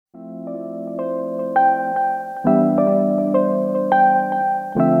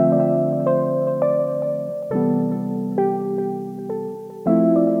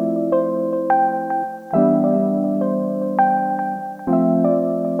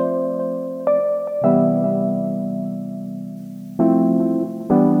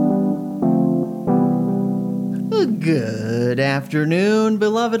afternoon,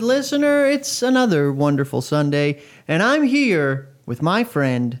 beloved listener. It's another wonderful Sunday, and I'm here with my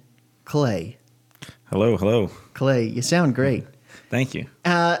friend, Clay. Hello. Clay, you sound great. Thank you.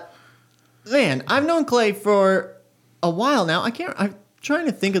 Man, I've known Clay for a while now. I'm trying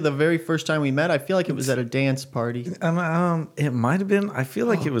to think of the very first time we met. I feel like it was at a dance party. It might have been. I feel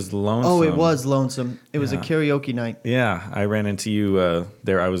like it was lonesome. Oh, it was lonesome. It was a karaoke night. Yeah, I ran into you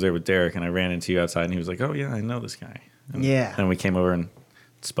there. I was there with Derek, and I ran into you outside, and he was like, "Oh yeah, I know this guy." And, Yeah. And we came over and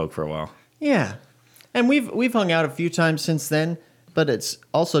spoke for a while. Yeah, and we've hung out a few times since then, but it's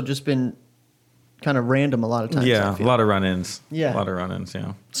also just been kind of random a lot of times. Yeah, a lot of run-ins. Yeah. A lot of run-ins,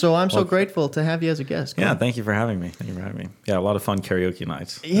 yeah. So I'm so grateful to have you as a guest. Yeah, thank you for having me. Yeah, a lot of fun karaoke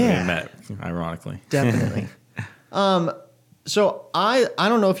nights. Yeah. We met, ironically. Definitely. So I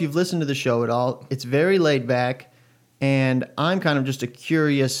don't know if you've listened to the show at all. It's very laid back, and I'm kind of just a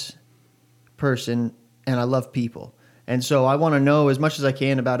curious person, and I love people. And so I want to know as much as I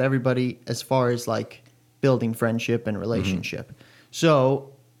can about everybody as far as like building friendship and relationship.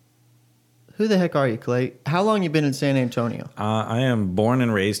 So who the heck are you, Clay? How long you been in San Antonio? I am born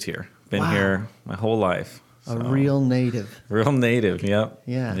and raised here. Been here my whole life. A real native. Real native, yep.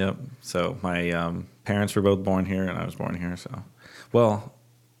 Yeah. Yep. So my parents were both born here, and I was born here. So, well,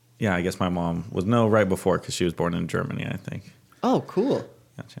 yeah, I guess my mom was right before because she was born in Germany, I think. Oh, cool.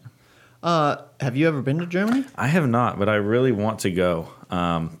 Gotcha. Have you ever been to Germany? I have not, but I really want to go.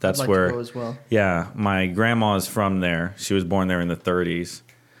 That's I'd like where to go as well. Yeah, my grandma is from there. She was born there in the 30s.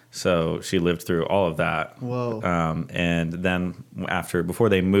 So she lived through all of that. Whoa. And then before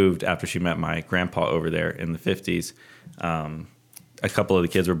they moved, after she met my grandpa over there in the 50s, a couple of the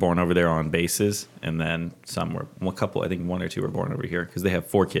kids were born over there on bases. And then I think one or two were born over here because they have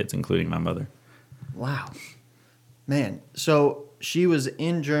 4 kids, including my mother. Wow. Man, so she was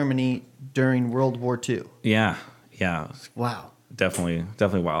in Germany during World War II. Yeah. Wow. Definitely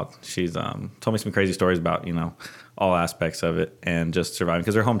wild. She's told me some crazy stories about, all aspects of it and just surviving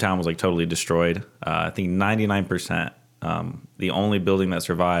because her hometown was like totally destroyed. I think 99%. The only building that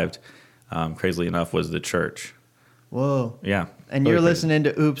survived, crazily enough, was the church. Whoa. Yeah. And you're listening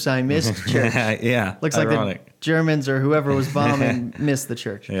to Oops, I Missed Church. Yeah. Looks ironic. like the Germans or whoever was bombing missed the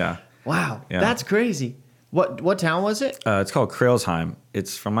church. Yeah. Wow. Yeah. That's crazy. What town was it? It's called Kreilsheim.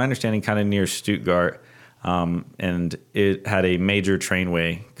 It's, from my understanding, kind of near Stuttgart. And it had a major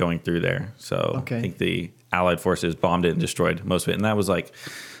trainway going through there. So Okay. I think the Allied forces bombed it and destroyed most of it. And that was like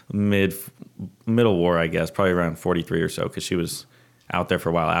middle war, I guess, probably around 43 or so, because she was out there for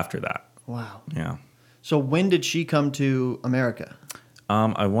a while after that. Wow. Yeah. So when did she come to America?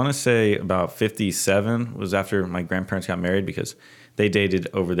 I want to say about 57 was after my grandparents got married because they dated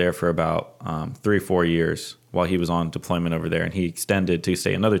over there for about 3 or 4 years while he was on deployment over there. And he extended to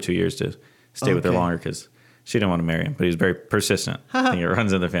stay another 2 years to stay with her Okay. longer because she didn't want to marry him, but he was very persistent. I think it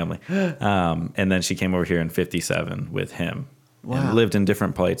runs in the family. And then she came over here in 57 with him. Wow. And lived in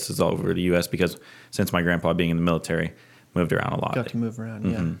different places all over the U.S. because since my grandpa being in the military, moved around a lot. Got to move around,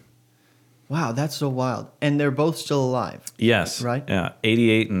 yeah. Wow, that's so wild. And they're both still alive. Yes. Right? Yeah.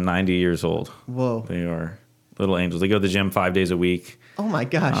 88 and 90 years old. Whoa. They are little angels. They go to the gym 5 days a week. Oh my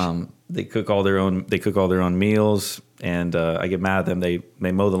gosh. They cook all their own meals, and I get mad at them. They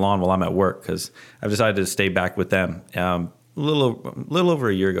mow the lawn while I'm at work because I've decided to stay back with them. A little over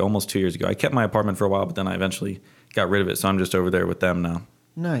a year ago, almost 2 years ago. I kept my apartment for a while, but then I eventually got rid of it, so I'm just over there with them now.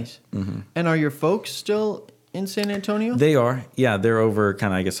 Nice. And are your folks still in San Antonio? They are. Yeah, they're over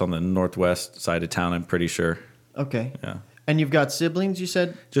kind of, I guess, on the northwest side of town, I'm pretty sure. Okay. Yeah. And you've got siblings, you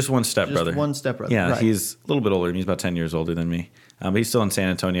said? Just one stepbrother. Just one stepbrother. Yeah, right. He's a little bit older. He's about 10 years older than me. But he's still in San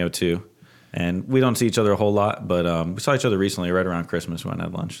Antonio, too. And we don't see each other a whole lot, but we saw each other recently right around Christmas when I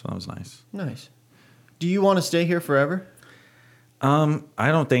had lunch, so that was nice. Nice. Do you want to stay here forever? I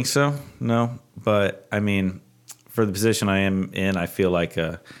don't think so, no. But, I mean, for the position I am in, I feel like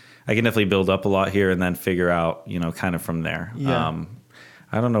I can definitely build up a lot here and then figure out, kind of from there. Yeah.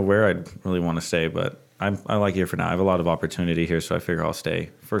 I don't know where I'd really want to stay, but I like it here for now. I have a lot of opportunity here, so I figure I'll stay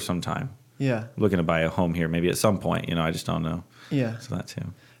for some time. Yeah. Looking to buy a home here maybe at some point, I just don't know. Yeah. So that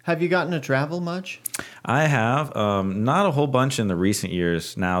too. Have you gotten to travel much? I have. Not a whole bunch in the recent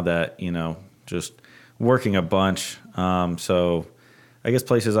years now that, just working a bunch. So I guess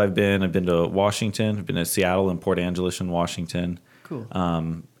places I've been to Washington. I've been to Seattle and Port Angeles in Washington. Cool.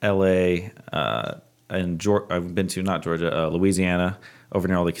 L.A. And I've been to, not Georgia, Louisiana, over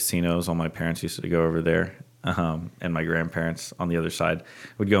near all the casinos. All my parents used to go over there. And my grandparents on the other side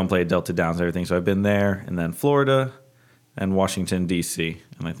would go and play at Delta Downs and everything. So I've been there. And then Florida and Washington, D.C.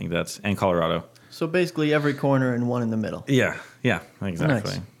 And I think and Colorado. So basically every corner and one in the middle. Yeah, exactly.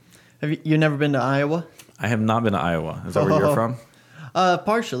 Nice. You never been to Iowa? I have not been to Iowa. Is that where you're from?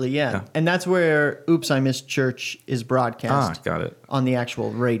 Partially, yeah. And that's where Oops, I Missed Church is broadcast. Got it. On the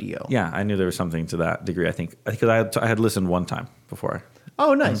actual radio. Yeah, I knew there was something to that degree. I think because I had listened one time before.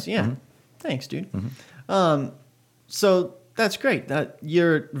 Oh, nice. Yeah. Thanks, dude. So that's great. That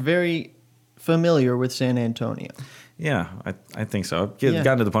you're very familiar with San Antonio. Yeah, I think so. I've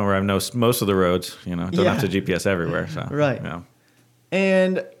gotten to the point where I know most of the roads. Don't have to GPS everywhere. So right. Yeah.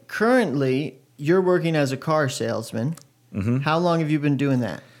 And currently, you're working as a car salesman. How long have you been doing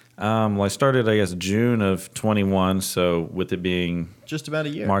that? Well, I started, I guess, June of 21. So with it being just about a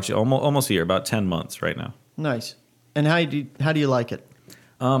year, March, almost a year, about 10 months right now. Nice. And how do you like it?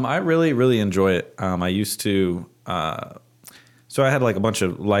 I really, really enjoy it. I used to. So I had like a bunch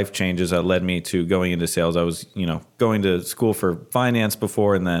of life changes that led me to going into sales. I was, going to school for finance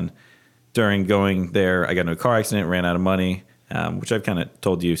before, and then during going there, I got into a car accident, ran out of money, which I've kind of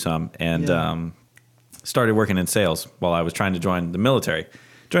told you some, and started working in sales while I was trying to join the military.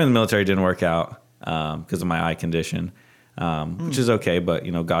 Joining the military didn't work out because of my eye condition, which is okay, but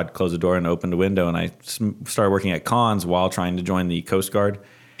God closed the door and opened a window, and I started working at cons while trying to join the Coast Guard,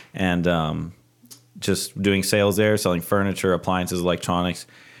 and just doing sales there, selling furniture, appliances, electronics,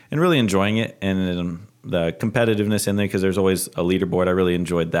 and really enjoying it. And the competitiveness in there, because there's always a leaderboard. I really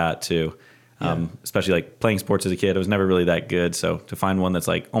enjoyed that too, especially like playing sports as a kid. I was never really that good, so to find one that's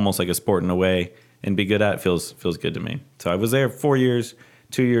like almost like a sport in a way and be good at it feels good to me. So I was there 4 years,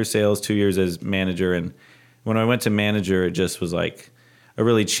 2 years sales, 2 years as manager. And when I went to manager, it just was like a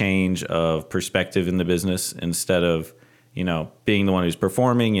really change of perspective in the business instead of, being the one who's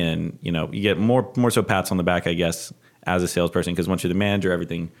performing, and, you get more so pats on the back, I guess, as a salesperson, because once you're the manager,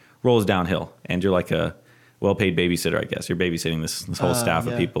 everything rolls downhill and you're like a well-paid babysitter, I guess. You're babysitting this whole staff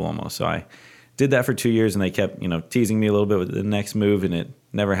of people almost. So I did that for 2 years, and they kept, teasing me a little bit with the next move, and it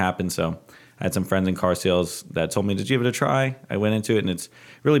never happened. So I had some friends in car sales that told me to give it a try. I went into it, and it's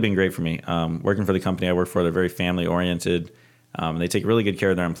really been great for me. Working for the company I work for, they're very family-oriented. They take really good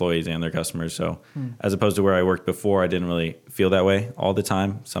care of their employees and their customers. So as opposed to where I worked before, I didn't really feel that way all the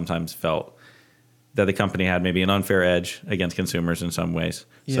time. Sometimes felt that the company had maybe an unfair edge against consumers in some ways.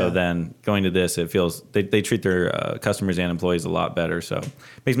 Yeah. So then going to this, it feels they treat their customers and employees a lot better. So it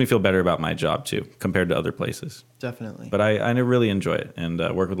makes me feel better about my job too, compared to other places. Definitely. But I really enjoy it, and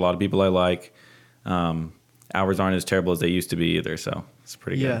work with a lot of people I like. Hours aren't as terrible as they used to be either. So it's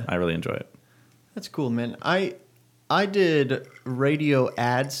pretty good. I really enjoy it. That's cool, man. I did radio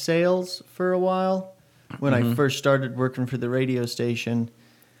ad sales for a while when I first started working for the radio station,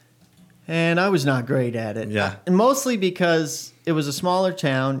 and I was not great at it. Yeah. Mostly because it was a smaller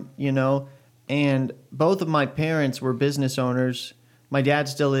town, and both of my parents were business owners. My dad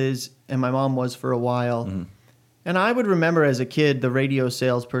still is, and my mom was for a while. And I would remember as a kid the radio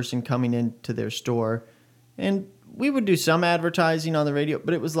salesperson coming into their store, and we would do some advertising on the radio,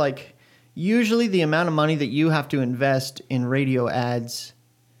 but it was like usually the amount of money that you have to invest in radio ads,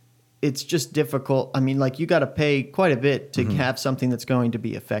 it's just difficult. I mean, like, you got to pay quite a bit to have something that's going to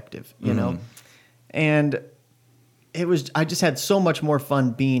be effective, you know? And I just had so much more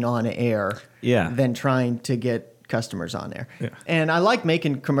fun being on air than trying to get customers on air. Yeah. And I like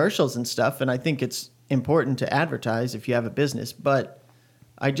making commercials and stuff, and I think it's important to advertise if you have a business, but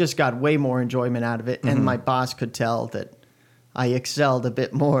I just got way more enjoyment out of it. And my boss could tell that I excelled a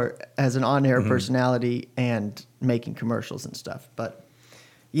bit more as an on-air personality and making commercials and stuff. But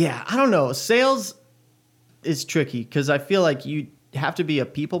yeah, I don't know. Sales is tricky because I feel like you have to be a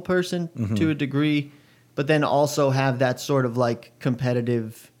people person to a degree, but then also have that sort of like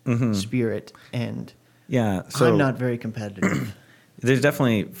competitive spirit. And so I'm not very competitive. There's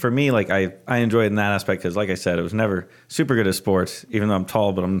definitely, for me, like I enjoy it in that aspect because, like I said, I was never super good at sports, even though I'm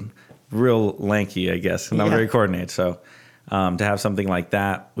tall, but I'm real lanky, I guess, and not very coordinated. So to have something like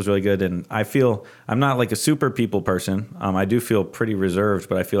that was really good. And I feel I'm not like a super people person. I do feel pretty reserved,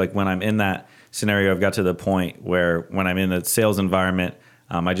 but I feel like when I'm in that scenario, I've got to the point where when I'm in a sales environment,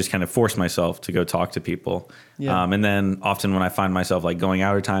 I just kind of force myself to go talk to people. Yeah. And then often when I find myself like going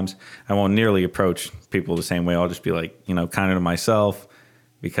out at times, I won't nearly approach people the same way. I'll just be like, kind of to myself,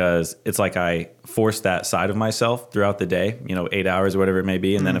 because it's like I force that side of myself throughout the day, 8 hours or whatever it may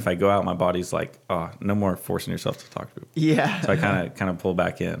be. And then if I go out, my body's like, oh, no more forcing yourself to talk to people. Yeah. So I kind of pull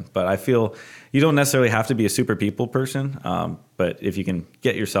back in. But I feel you don't necessarily have to be a super people person. But if you can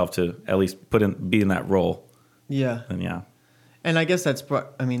get yourself to at least be in that role. Yeah. Then yeah. And I guess that's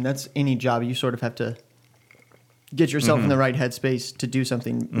any job. You sort of have to get yourself in the right headspace to do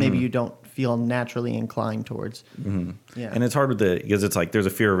something maybe you don't feel naturally inclined towards. Yeah. And it's hard with it because it's like there's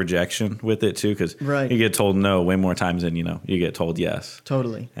a fear of rejection with it too, because Right. you get told no way more times than you get told yes.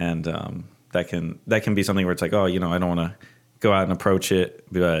 Totally. And that can be something where it's like, oh, I don't want to go out and approach it,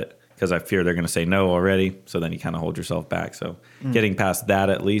 but because I fear they're going to say no already. So then you kind of hold yourself back. So getting past that,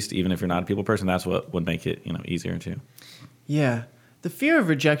 at least, even if you're not a people person, that's what would make it easier too. Yeah. The fear of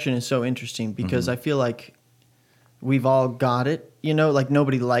rejection is so interesting because I feel like we've all got it, like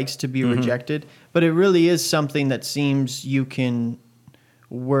nobody likes to be rejected, but it really is something that seems you can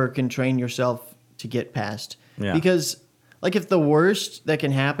work and train yourself to get past. Yeah. Because like if the worst that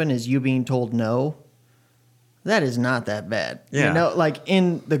can happen is you being told no, that is not that bad. Yeah. Like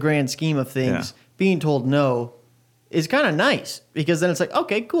in the grand scheme of things, being told no is kind of nice because then it's like,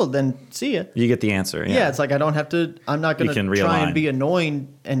 okay, cool, then see ya. You get the answer. Yeah, it's like I'm not going to can try realign. and be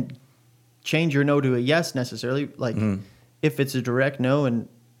annoying and change your no to a yes necessarily. Like if it's a direct no and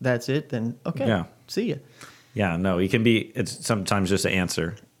that's it, then okay, Yeah. see ya. Yeah, no, it's sometimes just an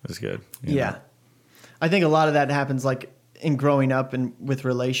answer is good. Yeah. I think a lot of that happens like in growing up and with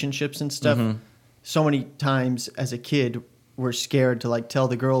relationships and stuff. So many times as a kid, we're scared to like tell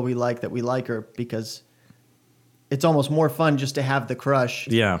the girl we like that we like her because it's almost more fun just to have the crush.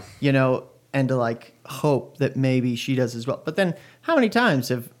 Yeah. And to like hope that maybe she does as well. But then how many times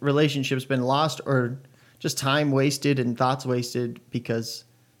have relationships been lost or just time wasted and thoughts wasted because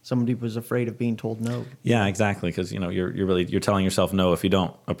somebody was afraid of being told no? Yeah, exactly. Because you're telling yourself no if you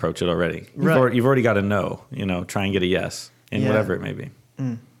don't approach it already. Right. You've already got a no. Try and get a yes in whatever it may be.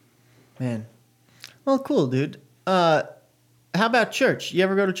 Man. Well, cool, dude. How about church? You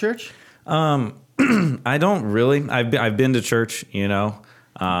ever go to church? I don't really. I've been to church.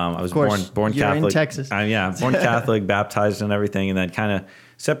 I was born you're Catholic. in Texas. Born Catholic, baptized and everything, and then kind of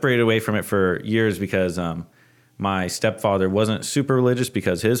separated away from it for years because my stepfather wasn't super religious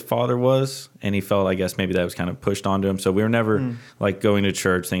because his father was, and he felt, I guess, maybe that was kind of pushed onto him. So we were never like going to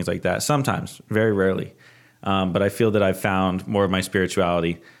church, things like that. Sometimes, very rarely. But I feel that I found more of my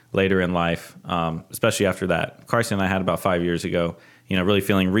spirituality later in life, especially after that crisis I had about 5 years ago. Really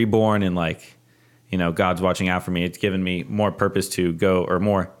feeling reborn and like, God's watching out for me. It's given me more purpose to go, or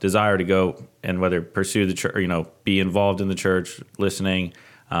more desire to go, and whether pursue the church, or, be involved in the church, listening,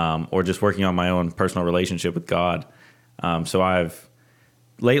 or just working on my own personal relationship with God. So I've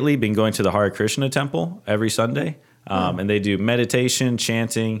lately been going to the Hare Krishna temple every Sunday, and they do meditation,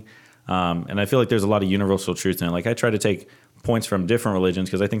 chanting, and I feel like there's a lot of universal truth in it. Like I try to take points from different religions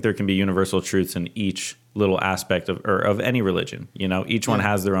because I think there can be universal truths in each little aspect of any religion. Each one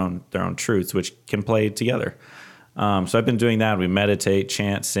has their own truths which can play together. So I've been doing that. We meditate,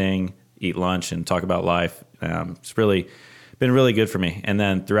 chant, sing, eat lunch, and talk about life. It's really been really good for me. And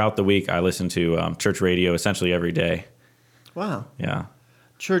then throughout the week, I listen to church radio essentially every day. Wow. Yeah.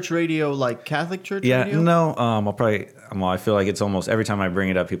 Church radio, like Catholic church Yeah, radio? no, I feel like it's almost every time I bring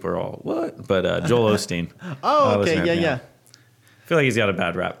it up, people are all, what? But Joel Osteen. Oh, I okay, listen to him, yeah. I feel like he's got a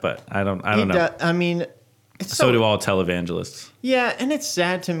bad rap, but I don't He know. I mean, it's So do all televangelists. Yeah, and it's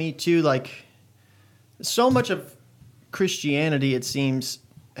sad to me too. Like, so much of Christianity, it seems,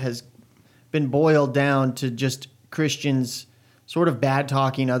 has been boiled down to just Christians sort of bad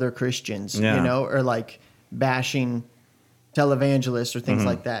talking other Christians, Yeah. or like bashing televangelists or things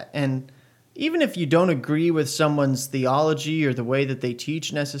like that. And even if you don't agree with someone's theology or the way that they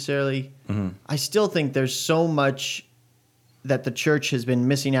teach necessarily, I still think there's so much that the church has been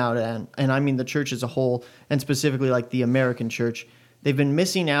missing out on. And I mean the church as a whole, and specifically like the American church. They've been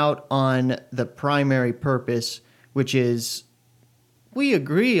missing out on the primary purpose, which is we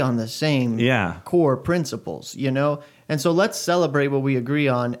agree on the same core principles, And so let's celebrate what we agree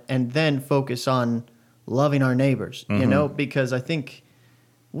on and then focus on loving our neighbors, because I think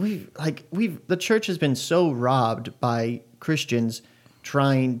the church has been so robbed by Christians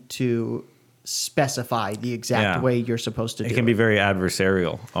trying to specify the exact way you're supposed to do it. It can be very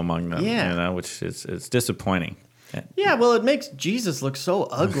adversarial among them, Yeah. which it's disappointing. Yeah, well, it makes Jesus look so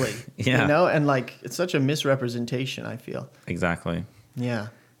ugly, Yeah. and like it's such a misrepresentation, I feel. Exactly. Yeah,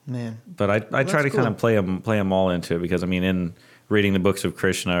 man. But I try to kind of play them all into it because, I mean, in reading the books of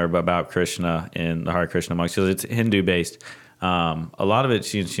Krishna or about Krishna in the Hare Krishna monks, because it's Hindu-based, a lot of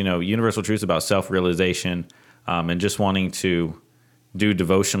it's, universal truths about self-realization and just wanting to do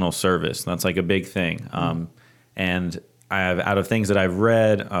devotional service. That's like a big thing. And I have, out of things that I've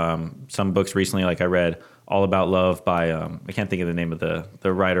read, some books recently, like I read All About Love by, I can't think of the name of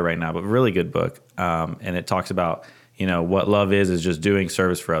the writer right now, but really good book. And it talks about, what love is just doing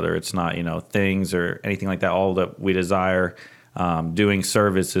service for others. It's not, things or anything like that. All that we desire, doing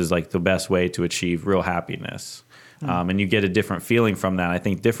service is like the best way to achieve real happiness. And you get a different feeling from that. I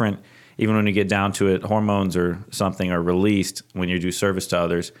think different, even when you get down to it, hormones or something are released when you do service to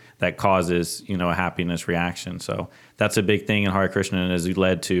others that causes, a happiness reaction. So that's a big thing in Hare Krishna, and has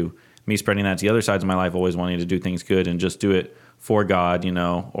led to me spreading that to the other sides of my life, always wanting to do things good and just do it for God,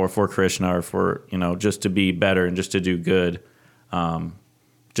 or for Krishna, or for, just to be better and just to do good,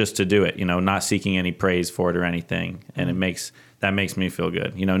 just to do it, not seeking any praise for it or anything. And that makes me feel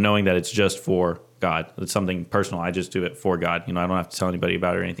good, knowing that it's just for God. It's something personal. I just do it for God. I don't have to tell anybody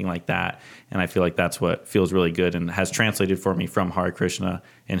about it or anything like that. And I feel like that's what feels really good and has translated for me from Hare Krishna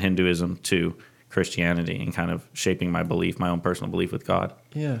and Hinduism to Christianity, and kind of shaping my belief, my own personal belief with God.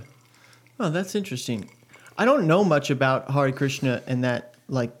 Yeah. Oh, that's interesting. I don't know much about Hare Krishna and that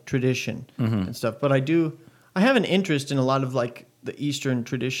tradition and stuff, but I have an interest in a lot of the Eastern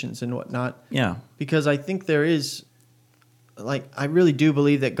traditions and whatnot. Yeah. Because I think there is, I really do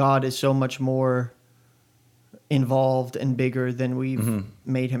believe that God is so much more involved and bigger than we've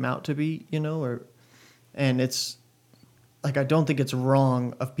made him out to be, and it's I don't think it's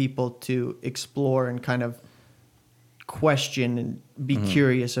wrong of people to explore and kind of question and be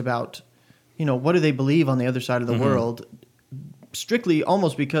curious about, what do they believe on the other side of the world, strictly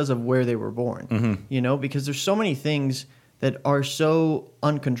almost because of where they were born, because there's so many things that are so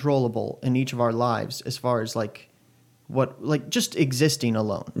uncontrollable in each of our lives as far as just existing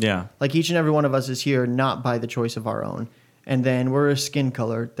alone. Yeah. Each and every one of us is here not by the choice of our own. And then we're a skin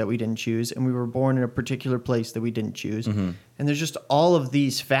color that we didn't choose, and we were born in a particular place that we didn't choose. And there's just all of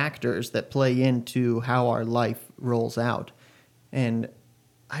these factors that play into how our life rolls out. And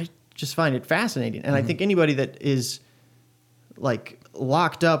I just find it fascinating. And I think anybody that is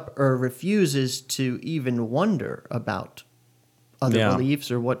locked up or refuses to even wonder about other beliefs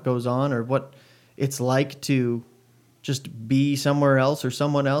or what goes on or what it's like to just be somewhere else or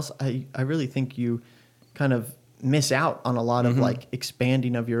someone else, I really think you kind of miss out on a lot of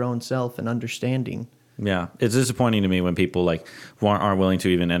expanding of your own self and understanding. Yeah, it's disappointing to me when people aren't willing to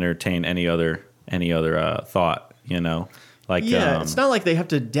even entertain any other thought. It's not like they have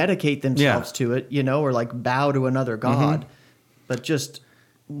to dedicate themselves to it, or bow to another god, but just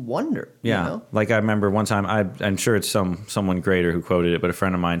wonder. Yeah, I remember one time, I'm sure it's someone greater who quoted it, but a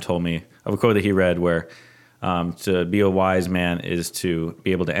friend of mine told me of a quote that he read where to be a wise man is to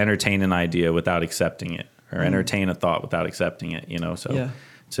be able to entertain an idea without accepting it, or entertain a thought without accepting it.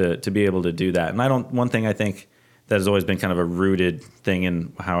 To be able to do that. And one thing I think that has always been kind of a rooted thing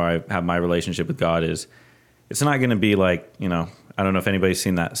in how I have my relationship with God is it's not going to be I don't know if anybody's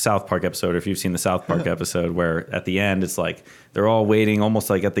seen that South Park episode, or if you've seen the South Park episode where at the end it's they're all waiting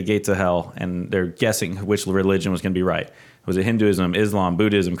almost at the gates of hell, and they're guessing which religion was going to be right. Was it Hinduism, Islam,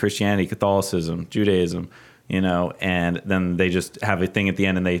 Buddhism, Christianity, Catholicism, Judaism? And then they just have a thing at the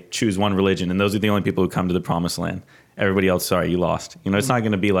end and they choose one religion, and those are the only people who come to the promised land. Everybody else, sorry, you lost. It's not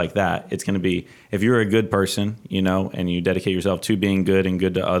going to be like that. It's going to be, if you're a good person, and you dedicate yourself to being good and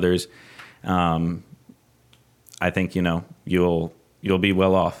good to others, I think, you'll be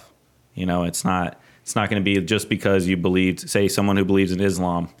well off. It's not going to be just because you believed, say someone who believes in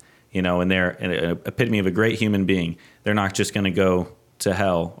Islam, and they're an epitome of a great human being. They're not just going to go to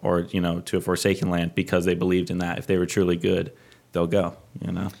hell or, to a forsaken land because they believed in that. If they were truly good, they'll go,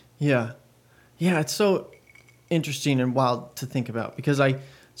 Yeah. Yeah, it's so interesting and wild to think about, because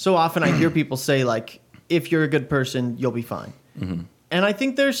so often I hear people say, if you're a good person, you'll be fine. And I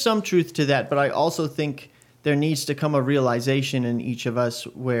think there's some truth to that, but I also think there needs to come a realization in each of us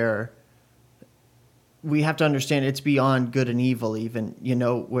where we have to understand it's beyond good and evil even,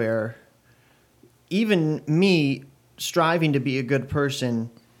 where even me striving to be a good person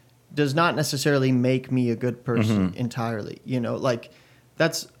does not necessarily make me a good person entirely.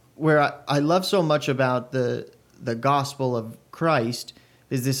 That's where I love so much about the gospel of Christ,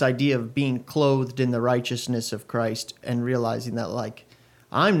 is this idea of being clothed in the righteousness of Christ and realizing that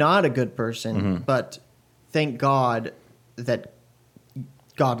I'm not a good person, but thank God that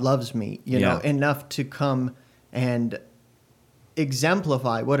God loves me, enough to come and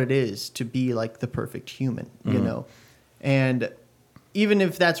exemplify what it is to be the perfect human, And even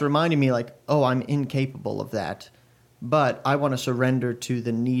if that's reminding me I'm incapable of that, but I want to surrender to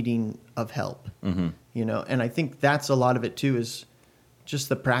the needing of help, and I think that's a lot of it too, is just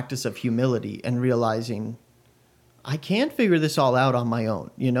the practice of humility and realizing I can't figure this all out on my own,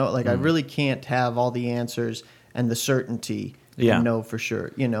 I really can't have all the answers and the certainty and know for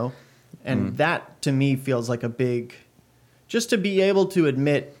sure, and that to me feels like a big, just to be able to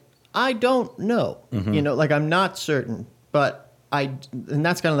admit, I don't know, I'm not certain, but and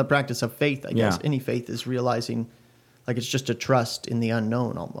that's kind of the practice of faith, I guess. Any faith is realizing it's just a trust in the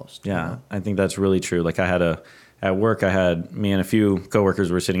unknown almost. Yeah, I think that's really true. I had at work, I had me and a few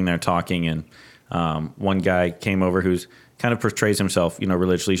coworkers were sitting there talking, and one guy came over who's kind of portrays himself,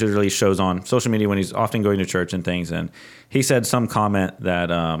 religiously. He really shows on social media when he's often going to church and things. And he said some comment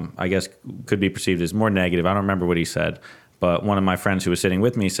that I guess could be perceived as more negative. I don't remember what he said, but one of my friends who was sitting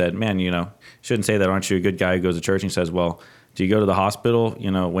with me said, "Man, shouldn't say that. Aren't you a good guy who goes to church?" And he says, "Well, do you go to the hospital,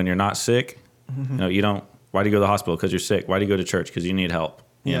 when you're not sick? You don't. Why do you go to the hospital? Because you're sick. Why do you go to church? Because you need help.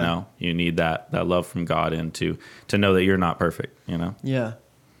 You need that love from God and to know that you're not perfect, Yeah.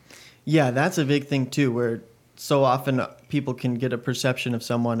 Yeah, that's a big thing too, where so often people can get a perception of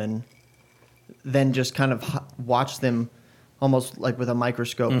someone and then just kind of watch them almost like with a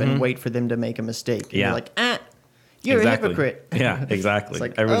microscope and wait for them to make a mistake. And you're like, you're exactly. a hypocrite. Yeah, exactly. It's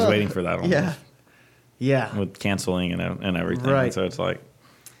like, everyone's waiting for that almost. Yeah. Yeah. With canceling and everything. Right. And so it's like.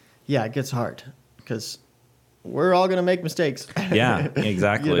 Yeah, it gets hard because we're all going to make mistakes. Yeah,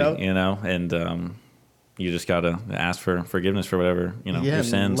 exactly. And you just got to ask for forgiveness for whatever, your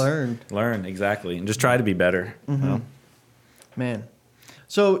sins. Learn, exactly. And just try to be better. Man.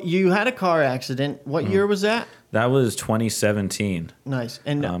 So you had a car accident. What year was that? That was 2017. Nice.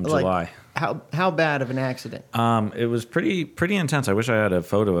 And July. How bad of an accident? It was pretty intense. I wish I had a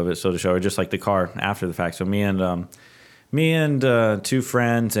photo of it so to show, or just like the car after the fact. So me and two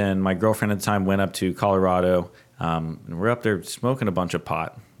friends and my girlfriend at the time went up to Colorado. And we're up there smoking a bunch of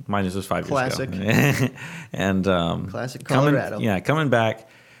pot. Mine was 5 years ago. Classic. And classic Colorado. Coming back,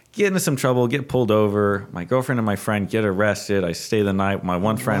 get into some trouble, get pulled over. My girlfriend and my friend get arrested. I stay the night. My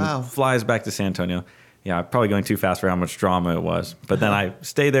one friend flies back to San Antonio. Yeah, probably going too fast for how much drama it was. But then I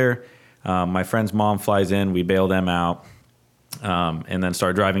stay there. My friend's mom flies in. We bail them out, and then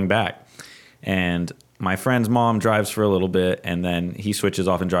start driving back. And my friend's mom drives for a little bit, and then he switches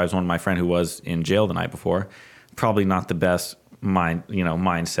off and drives one of my friend who was in jail the night before. Probably not the best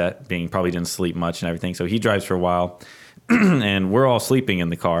mindset, being probably didn't sleep much and everything. So he drives for a while, and we're all sleeping in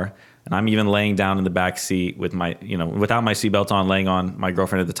the car. And I'm even laying down in the back seat with my, without my seatbelt on, laying on my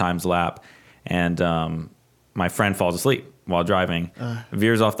girlfriend at the time's lap. And my friend falls asleep while driving,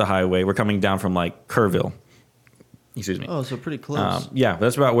 veers off the highway. We're coming down from like Kerrville. Excuse me. Oh, so pretty close. Yeah,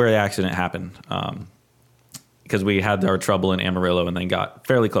 that's about where the accident happened. Because we had our trouble in Amarillo and then got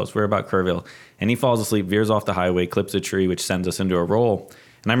fairly close. We were about Kerrville. And he falls asleep, veers off the highway, clips a tree, which sends us into a roll.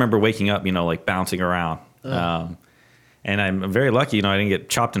 And I remember waking up, like bouncing around. And I'm very lucky, I didn't get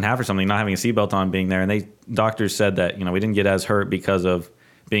chopped in half or something, not having a seatbelt on, being there. And doctors said that, we didn't get as hurt because of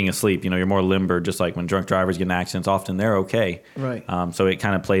being asleep. You're more limber, just like when drunk drivers get in accidents, often they're okay. Right. So it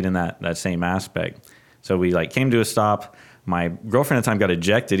kind of played in that same aspect. So we came to a stop. My girlfriend at the time got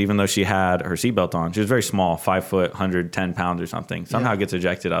ejected, even though she had her seatbelt on. She was very small, 5 foot, 110 pounds or something. Somehow gets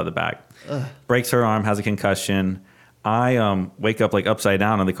ejected out of the back. Breaks her arm, has a concussion. I wake up upside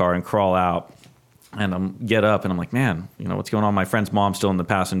down in the car and crawl out. And get up and I'm like, man, what's going on? My friend's mom's still in the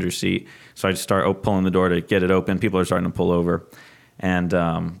passenger seat. So I just start pulling the door to get it open. People are starting to pull over and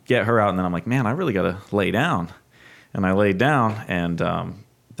get her out. And then I'm like, man, I really got to lay down. And I laid down and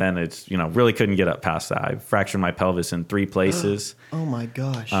then it's, really couldn't get up past that. I fractured my pelvis in 3 places. Oh my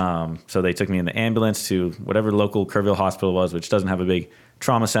gosh. So they took me in the ambulance to whatever local Kerrville hospital was, which doesn't have a big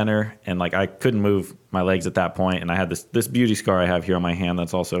trauma center. And I couldn't move my legs at that point. And I had this beauty scar I have here on my hand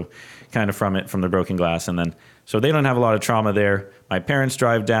that's also kind of from the broken glass. And then, so they don't have a lot of trauma there. My parents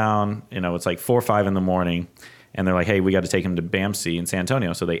drive down, it's 4 or 5 in the morning. And they're like, hey, we got to take him to BAMC in San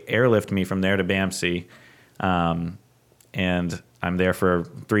Antonio. So they airlift me from there to BAMC. And I'm there for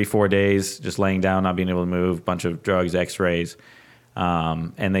 3-4 days, just laying down, not being able to move, bunch of drugs, x-rays.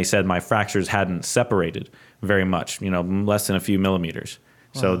 And they said my fractures hadn't separated very much, less than a few millimeters.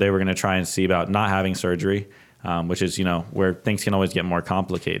 Wow. So they were going to try and see about not having surgery, which is, where things can always get more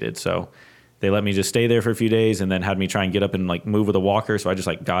complicated. So they let me just stay there for a few days and then had me try and get up and move with a walker. So I just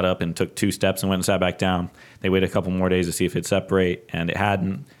got up and took 2 steps and went and sat back down. They waited a couple more days to see if it'd separate, and it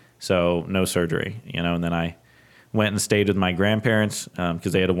hadn't. So no surgery, and then I went and stayed with my grandparents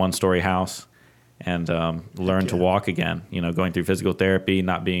because they had a 1-story house and learned to walk again, going through physical therapy,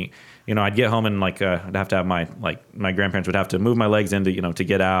 not being, I'd get home and I'd have to have my grandparents would have to move my legs into, to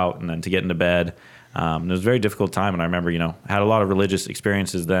get out and then to get into bed. It was a very difficult time. And I remember, I had a lot of religious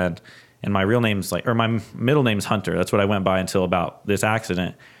experiences then. And my real name's my middle name's Hunter. That's what I went by until about this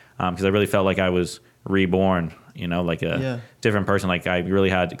accident. Because I really felt like I was reborn, a different person. I really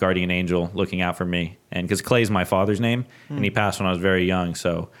had a guardian angel looking out for me. And because Clay's my father's name, and he passed when I was very young,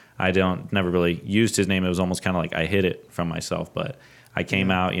 so I never really used his name. It was almost kind of I hid it from myself. But I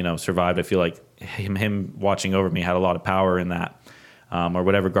came out, survived. I feel like him watching over me had a lot of power in that, or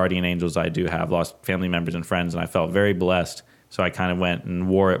whatever guardian angels I do have. Lost family members and friends, and I felt very blessed So I kind of went and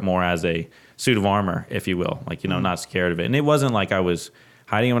wore it more as a suit of armor, if you will, like, not scared of it. And it wasn't like I was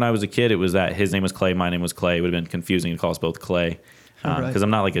hiding it when I was a kid. It was that his name was Clay, my name was Clay. It would have been confusing to call us both Clay because I'm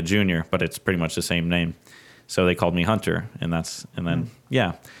not like a junior, but it's pretty much the same name. So they called me Hunter, and then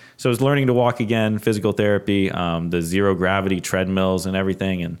yeah. So I was learning to walk again, physical therapy, the zero gravity treadmills and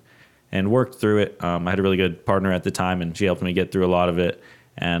everything, and worked through it. I had a really good partner at the time, and she helped me get through a lot of it.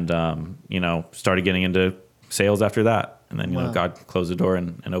 And started getting into sales after that. And then God closed the door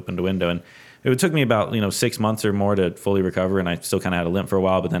and opened a window. And it took me about 6 months or more to fully recover, and I still kind of had a limp for a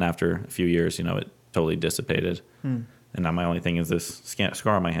while. But then after a few years, it totally dissipated. And now my only thing is this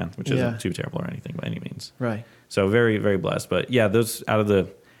scar on my hand, which isn't too terrible or anything by any means. Right. So very, very blessed. But yeah, those out of the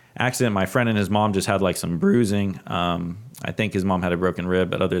accident, my friend and his mom just had like some bruising. I think his mom had a broken rib,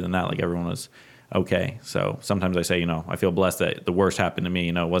 but other than that, like everyone was okay. So sometimes I say, I feel blessed that the worst happened to me.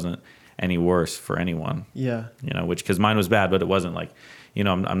 It wasn't any worse for anyone. Yeah. Because mine was bad, but it wasn't like,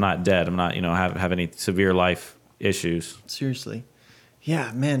 I'm not dead. I'm not, have any severe life issues. Seriously.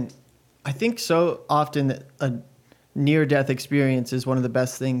 Yeah, man. I think so often that a near-death experience is one of the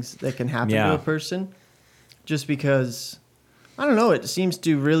best things that can happen to a person. Just because, I don't know, it seems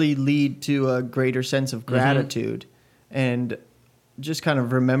to really lead to a greater sense of gratitude and just kind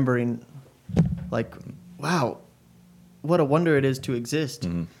of remembering, like, wow, what a wonder it is to exist,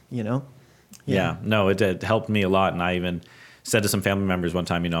 Yeah, no, it helped me a lot. And I even said to some family members one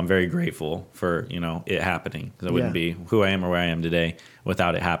time, I'm very grateful for, it happening, because I wouldn't be who I am or where I am today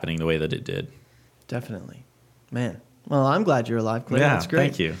without it happening the way that it did. Definitely. Man. Well, I'm glad you're alive, Clay. Yeah, that's great.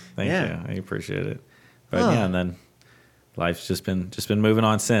 Thank you. Thank you. I appreciate it. But and then life's just been moving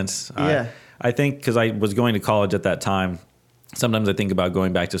on since. Yeah. I think because I was going to college at that time, sometimes I think about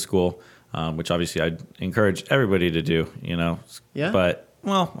going back to school, which obviously I'd encourage everybody to do, Yeah. But,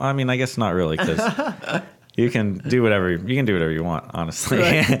 well, I mean, I guess not really, because you can do whatever you want, honestly.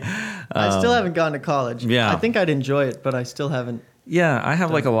 Right. I still haven't gone to college. Yeah. I think I'd enjoy it, but I still haven't. Yeah, I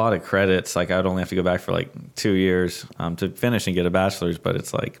have like a lot of credits. Like I'd only have to go back for like 2 years to finish and get a bachelor's. But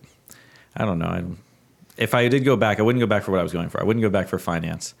it's like, I don't know. If I did go back, I wouldn't go back for what I was going for. I wouldn't go back for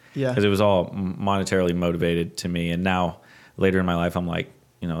finance. Yeah. Because it was all monetarily motivated to me. And now later in my life, I'm like,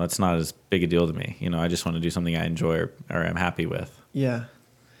 that's not as big a deal to me. I just want to do something I enjoy or I'm happy with. Yeah.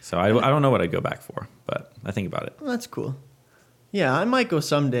 So I don't know what I'd go back for, but I think about it. Well, that's cool. Yeah, I might go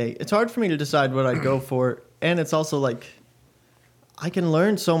someday. It's hard for me to decide what I'd go for. And it's also like, I can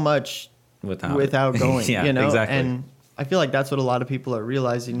learn so much without going, yeah, exactly. And I feel like that's what a lot of people are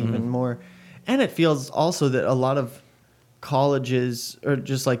realizing even more. And it feels also that a lot of colleges or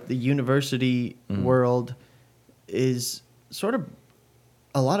just like the university world is sort of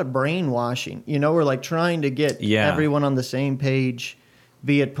a lot of brainwashing. We're like trying to get everyone on the same page,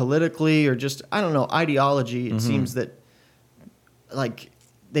 be it politically or just, I don't know, ideology. It seems that like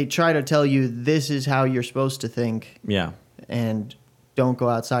they try to tell you this is how you're supposed to think. Yeah. And don't go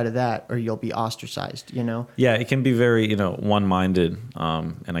outside of that or you'll be ostracized, Yeah, it can be very, one-minded.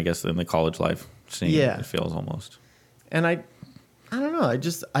 And I guess in the college life scene, it feels almost. And I don't know.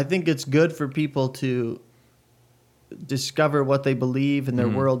 I think it's good for people to discover what they believe in their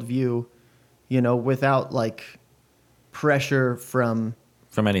worldview, without like pressure from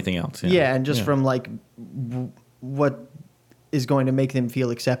anything else. Yeah. And just from like what is going to make them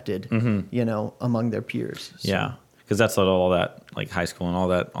feel accepted, among their peers. So. Yeah. Because that's what all that, like high school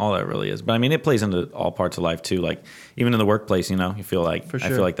and all that really is. But I mean, it plays into all parts of life too. Like even in the workplace, you feel like, I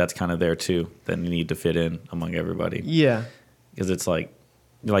feel like that's kind of there too, that you need to fit in among everybody. Yeah. Because it's like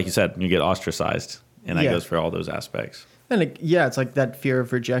you said, you get ostracized, and that goes for all those aspects. And it's like that fear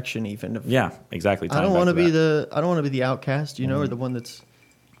of rejection, even. Exactly. I don't want to be the outcast, or the one that's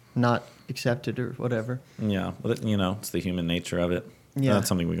not accepted or whatever. Yeah. It's the human nature of it. Yeah. That's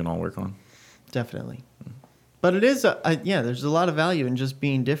something we can all work on. Definitely. But it is, there's a lot of value in just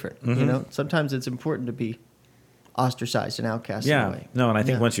being different. Sometimes it's important to be ostracized and outcast. Yeah, in a way. No, and I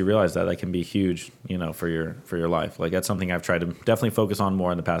think once you realize that can be huge, for your life. Like that's something I've tried to definitely focus on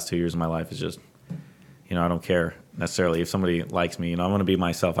more in the past 2 years of my life. Is just, I don't care necessarily if somebody likes me. I want to be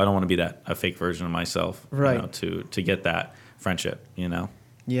myself. I don't want to be a fake version of myself. Right. To get that friendship.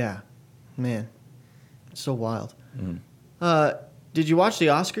 Yeah, man, it's so wild. Did you watch the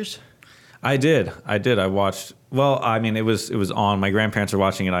Oscars? I did. I watched. Well, I mean, it was on. My grandparents were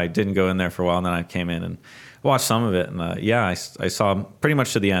watching it. I didn't go in there for a while, and then I came in and watched some of it. And I saw pretty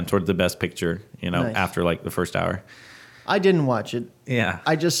much to the end, towards the best picture. Nice. After like the first hour. I didn't watch it. Yeah.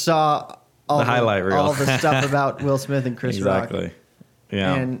 I just saw the highlight reel, all the stuff about Will Smith and Chris Rock. Exactly.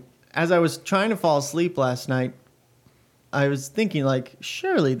 Yeah. And as I was trying to fall asleep last night, I was thinking like,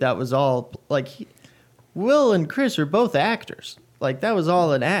 surely that was all like. Will and Chris are both actors. Like, that was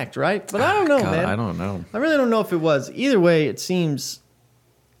all an act, right? But I don't know, God, man. I don't know. I really don't know if it was. Either way, it seems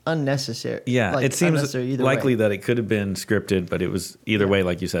unnecessary. Yeah, Like, it seems unnecessary either likely way. that it could have been scripted, but it was either way,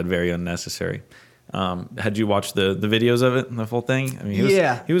 like you said, very unnecessary. Had you watched the videos of it, the full thing? I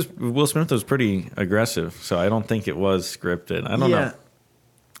mean, Will Smith was pretty aggressive, so I don't think it was scripted. I don't know.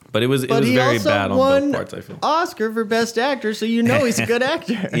 But it was he very also bad on won both parts, I feel. Oscar for Best Actor, so you know he's a good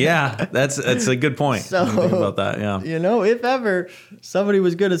actor. Yeah, that's a good point. So, I didn't think about that, yeah. You know, if ever somebody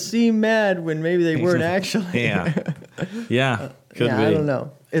was going to seem mad when maybe they weren't actually. Yeah. Yeah, could be. I don't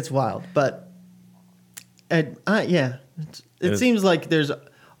know. It's wild. But, it seems like there's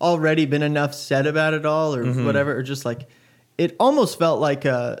already been enough said about it all or whatever, or just like, it almost felt like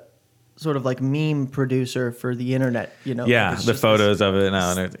a sort of like meme producer for the internet, you know? Yeah, like the photos of it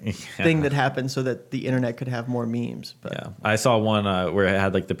now. Thing that happened so that the internet could have more memes. But. Yeah, I saw one where it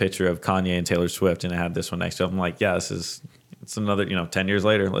had like the picture of Kanye and Taylor Swift, and it had this one next to it. I'm like, yeah, it's another, 10 years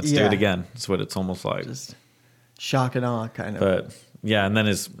later. Let's do it again. That's what it's almost like. Just shock and awe, kind of. But yeah, and then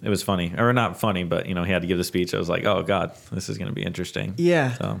it was funny, or not funny, but he had to give the speech. I was like, oh God, this is going to be interesting.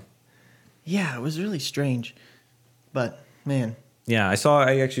 Yeah. So. Yeah, it was really strange, but man. Yeah,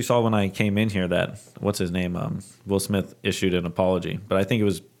 I actually saw when I came in here that what's his name, Will Smith issued an apology, but I think it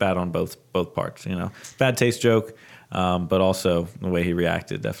was bad on both parts. Bad taste joke, but also the way he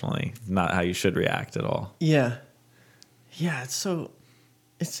reacted, definitely not how you should react at all. Yeah, yeah, it's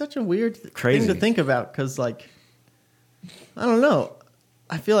such a weird Crazy thing to think about because, like, I don't know,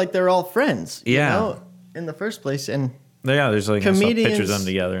 I feel like they're all friends. Yeah. In the first place, and yeah, there's like comedians pictures of them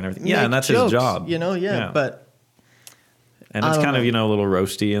together and everything. Yeah, and that's jokes, his job. Yeah, but. And it's kind of, a little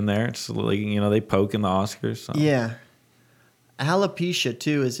roasty in there. It's like, they poke in the Oscars. So. Yeah. Alopecia,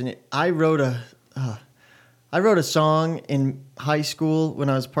 too, isn't it? I wrote a song in high school when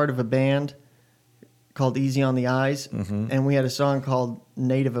I was part of a band called Easy on the Eyes. Mm-hmm. And we had a song called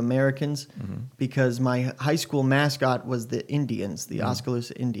Native Americans because my high school mascot was the Indians, the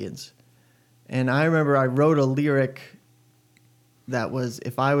Oskaloosa Indians. And I remember I wrote a lyric that was,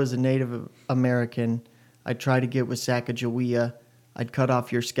 if I was a Native American, I'd try to get with Sacagawea. I'd cut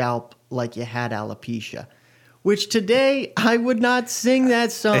off your scalp like you had alopecia. Which today, I would not sing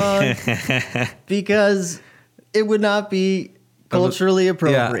that song because it would not be culturally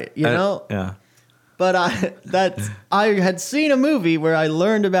appropriate, Yeah. But I had seen a movie where I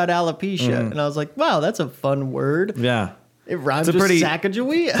learned about alopecia, and I was like, wow, that's a fun word. Yeah. It rhymes with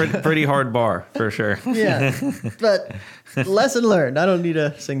Sacagawea. Pretty hard bar, for sure. Yeah. But lesson learned. I don't need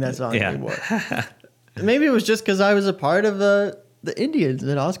to sing that song anymore. Maybe it was just because I was a part of the Indians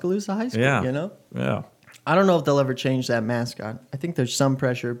at Oskaloosa High School, Yeah. I don't know if they'll ever change that mascot. I think there's some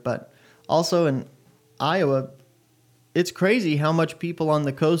pressure, but also in Iowa, it's crazy how much people on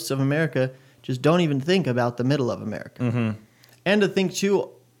the coasts of America just don't even think about the middle of America. Mm-hmm. And to think, too,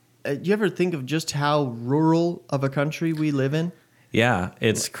 do you ever think of just how rural of a country we live in? Yeah,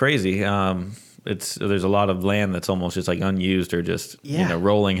 it's crazy. There's a lot of land that's almost just like unused or just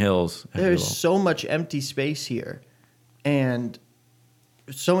rolling hills. There's so much empty space here, and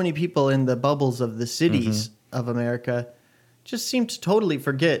so many people in the bubbles of the cities of America just seem to totally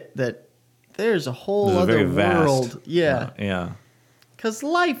forget that there's a whole other world. Yeah, yeah. Because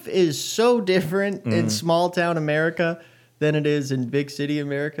life is so different in small town America than it is in big city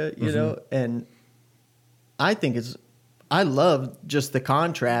America. You know, and I think I love just the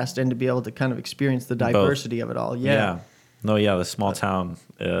contrast and to be able to kind of experience the diversity of it all. Yeah. No, yeah, the small town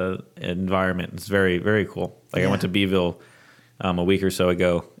environment is very, very cool. Like I went to Beeville a week or so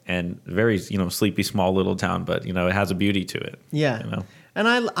ago, and very, sleepy, small little town, but, it has a beauty to it. Yeah. And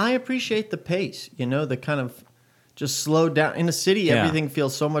I appreciate the pace, the kind of just slowed down. In a city, everything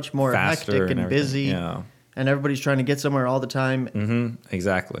feels so much more faster hectic and busy. Yeah. And everybody's trying to get somewhere all the time. Mm-hmm.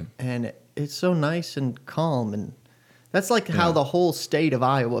 Exactly. And it's so nice and calm, and that's like how the whole state of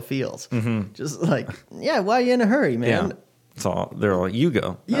Iowa feels. Mm-hmm. Just like, why are you in a hurry, man? Yeah. It's all, they're like, you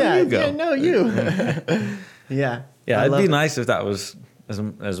go. Yeah, you go. Yeah, no, you. Yeah. Yeah, it'd be nice if that was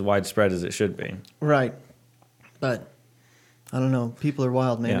as widespread as it should be. Right. But, I don't know. People are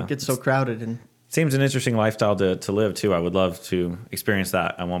wild, man. Yeah. It gets so crowded. And seems an interesting lifestyle to live, too. I would love to experience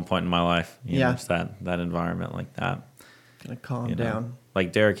that at one point in my life. Just that environment like that. Kind of calm down.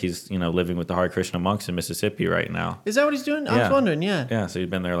 Like Derek, he's living with the Hare Krishna monks in Mississippi right now. Is that what he's doing? I was wondering. Yeah, so he's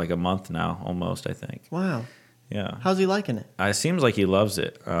been there like a month now, almost, I think. Wow. Yeah. How's he liking it? It seems like he loves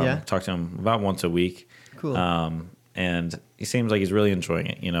it. Talk to him about once a week. Cool. and he seems like he's really enjoying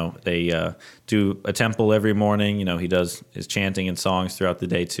it. They do a temple every morning. He does his chanting and songs throughout the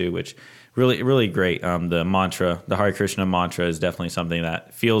day too, which really, really great. The mantra, the Hare Krishna mantra, is definitely something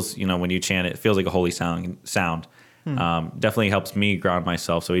that feels, when you chant it, it feels like a holy sound. Definitely helps me ground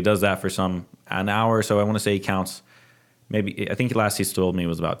myself. So he does that for an hour or so. I want to say he counts. Maybe, I think last he's told me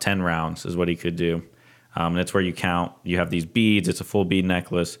was about 10 rounds is what he could do. And it's where you count. You have these beads. It's a full bead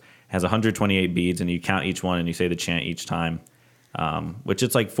necklace. It has 128 beads, and you count each one, and you say the chant each time, which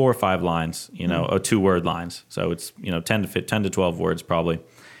it's like 4 or 5 lines, or 2-word lines. So it's 10 to 12 words probably.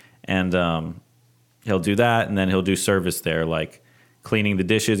 And he'll do that, and then he'll do service there, like cleaning the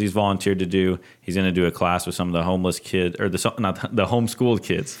dishes he's volunteered to do. He's going to do a class with some of the homeless kids, or the homeschooled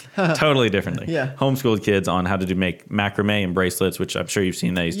kids, totally differently. Yeah. Homeschooled kids on how to make macrame and bracelets, which I'm sure you've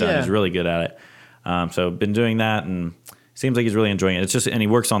seen that he's done. He's really good at it. So been doing that, and seems like he's really enjoying it. And he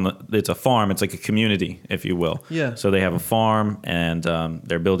works on it's a farm. It's like a community, if you will. Yeah. So they have a farm, and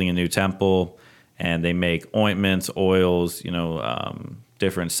they're building a new temple, and they make ointments, oils,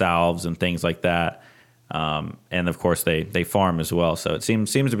 different salves and things like that. And of course they farm as well. So it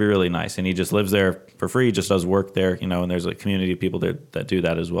seems to be really nice. And he just lives there for free, just does work there, and there's a community of people there that do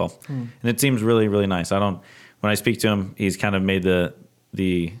that as well. And it seems really, really nice. When I speak to him, he's kind of made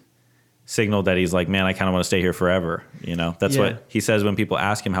the signal that he's like, man, I kind of want to stay here forever. That's what he says when people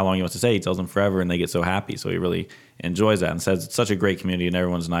ask him how long he wants to stay. He tells them forever, and they get so happy. So he really enjoys that and says it's such a great community, and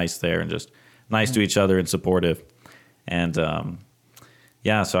everyone's nice there and just nice to each other and supportive. And,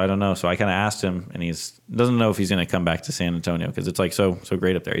 so I don't know. So I kind of asked him, and he doesn't know if he's going to come back to San Antonio because it's like so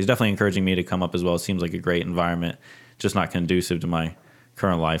great up there. He's definitely encouraging me to come up as well. It seems like a great environment, just not conducive to my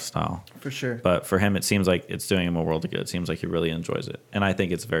current lifestyle. For sure. But for him, it seems like it's doing him a world of good. It seems like he really enjoys it. And I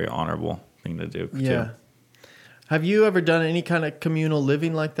think it's a very honorable thing to do, Yeah. too. Have you ever done any kind of communal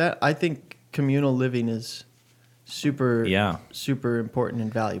living like that? I think communal living is super important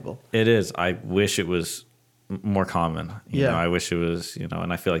and valuable. It is. I wish it was more common. You know, I wish it was,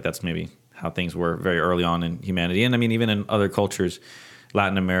 and I feel like that's maybe how things were very early on in humanity. And I mean, even in other cultures,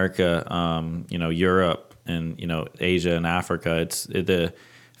 Latin America, Europe and, Asia and Africa, the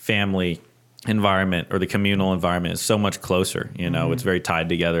family environment or the communal environment is so much closer, it's very tied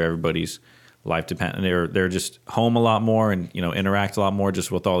together. Everybody's life dependent. They're just home a lot more and, interact a lot more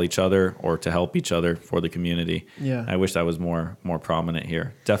just with all each other or to help each other for the community. Yeah. I wish that was more prominent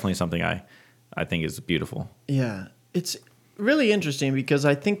here. Definitely something I think is beautiful. Yeah. It's really interesting because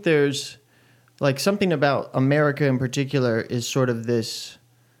I think there's like something about America in particular is sort of this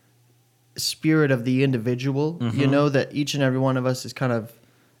spirit of the individual, that each and every one of us is kind of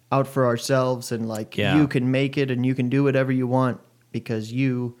out for ourselves and like you can make it and you can do whatever you want because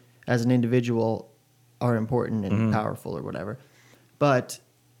you as an individual are important and powerful or whatever. But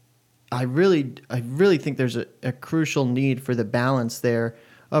I really think there's a crucial need for the balance there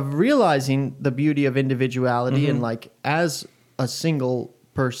of realizing the beauty of individuality and like as a single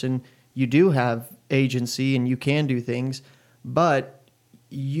person, you do have agency and you can do things, but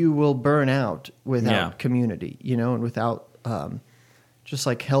you will burn out without community, and without just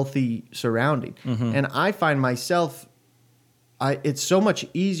like healthy surrounding. And I find myself, it's so much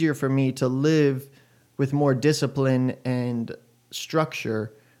easier for me to live with more discipline and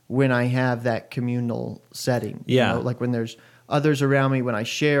structure when I have that communal setting. Like when there's others around me, when I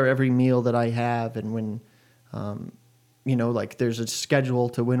share every meal that I have, and when, like there's a schedule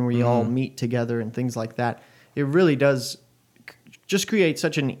to when we all meet together and things like that. It really does just create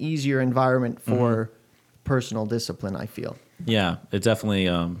such an easier environment for personal discipline, I feel. Yeah, it definitely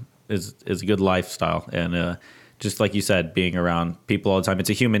is a good lifestyle. And just like you said, being around people all the time, it's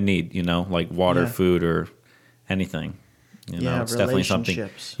a human need, like water, food, or anything. It's definitely something.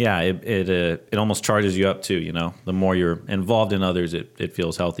 Yeah, it almost charges you up too. The more you're involved in others, it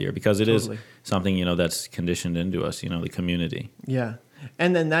feels healthier because it is something that's conditioned into us. The community. Yeah,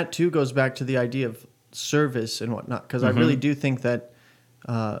 and then that too goes back to the idea of service and whatnot. Because I really do think that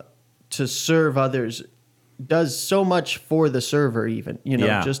to serve others does so much for the server, even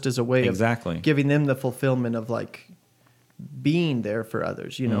just as a way of giving them the fulfillment of like being there for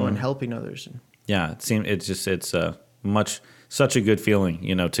others, and helping others. Yeah, it's such a good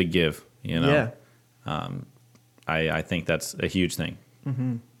feeling, to give, I think that's a huge thing.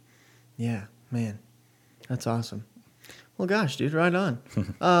 Yeah, man, that's awesome. Well, gosh, dude, right on.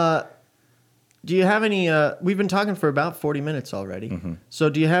 Do you have any, we've been talking for about 40 minutes already.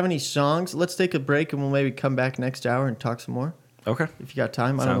 So do you have any songs? Let's take a break and we'll maybe come back next hour and talk some more. Okay. If you got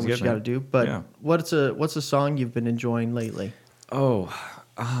time. I don't know what you got to do, but what's a song you've been enjoying lately?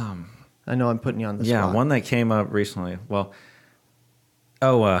 I know I'm putting you on the spot. Yeah, one that came up recently. Well,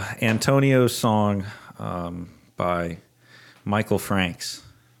 Antonio's song by by Michael Franks.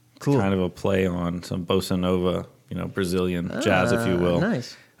 Cool. Kind of a play on some bossa nova, Brazilian jazz, if you will.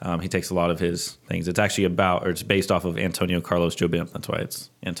 Nice. He takes a lot of his things. It's actually it's based off of Antonio Carlos Jobim. That's why it's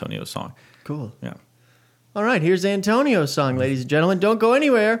Antonio's song. Cool. Yeah. All right, here's Antonio's song, ladies and gentlemen. Don't go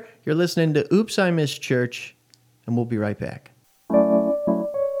anywhere. You're listening to Oops, I Missed Church, and we'll be right back.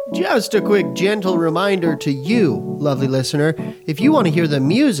 Just a quick, gentle reminder to you, lovely listener. If you want to hear the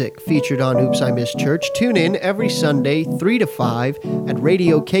music featured on Oops, I Missed Church, tune in every Sunday, 3 to 5 at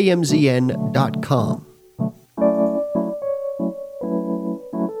radiokmzn.com.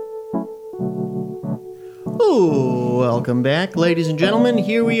 Ooh, welcome back, ladies and gentlemen.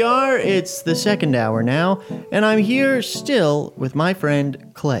 Here we are. It's the second hour now, and I'm here still with my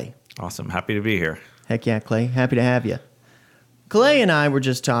friend Clay. Awesome. Happy to be here. Heck yeah, Clay. Happy to have you. Clay and I were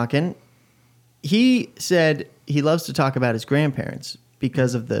just talking. He said he loves to talk about his grandparents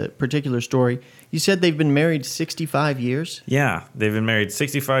because of the particular story. You said they've been married 65 years? Yeah, they've been married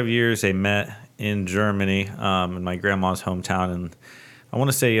 65 years. They met in Germany, in my grandma's hometown, and I want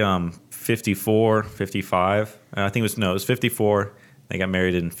to say 54, 55. I think it was 54. They got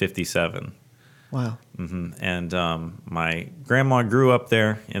married in 57. Wow. And my grandma grew up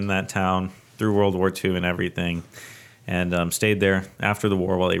there in that town through World War II and everything, and stayed there after the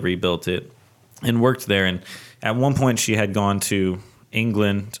war while they rebuilt it and worked there. And at one point she had gone to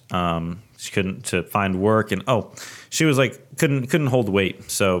England. She couldn't to find work, and she was like couldn't hold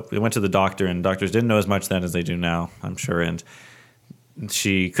weight. So they went to the doctor, and doctors didn't know as much then as they do now, I'm sure. And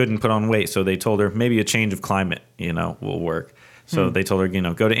she couldn't put on weight, so they told her maybe a change of climate, will work. So they told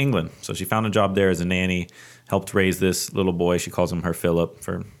her, go to England. So she found a job there as a nanny, helped raise this little boy. She calls him her Philip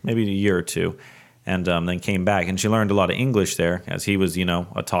for maybe a year or two, and then came back. And she learned a lot of English there, as he was,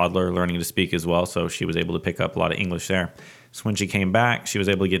 a toddler learning to speak as well. So she was able to pick up a lot of English there. So when she came back, she was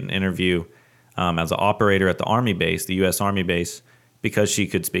able to get an interview as an operator at the Army base, the U.S. Army base, because she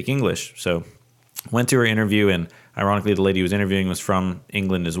could speak English. So went to her interview, and ironically, the lady who was interviewing was from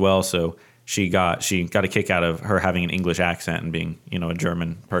England as well. So she got a kick out of her having an English accent and being, a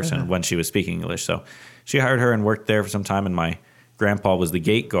German person when she was speaking English. So she hired her and worked there for some time. And my grandpa was the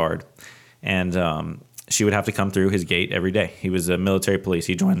gate guard, and she would have to come through his gate every day. He was a military police.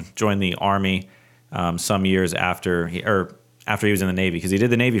 He joined the Army some years after he was in the Navy, because he did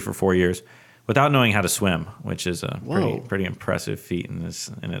the Navy for 4 years without knowing how to swim, which is a pretty impressive feat in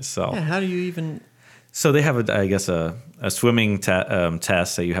itself. Yeah, how do you even... So they have, a swimming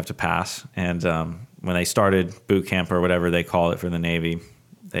test that you have to pass. And when they started boot camp or whatever they call it for the Navy,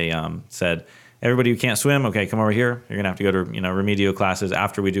 they said, everybody who can't swim, okay, come over here. You're going to have to go to remedial classes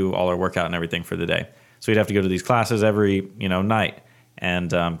after we do all our workout and everything for the day. So he'd have to go to these classes every night, and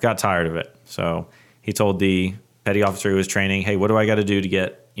got tired of it. So he told the petty officer who was training, hey, what do I got to do to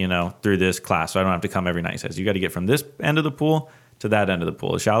get through this class so I don't have to come every night? He says, you got to get from this end of the pool to that end of the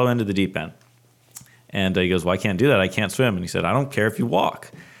pool, the shallow end to the deep end. And he goes, well, I can't do that. I can't swim. And he said, I don't care if you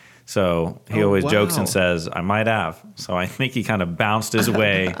walk. So he always jokes and says, I might have. So I think he kind of bounced his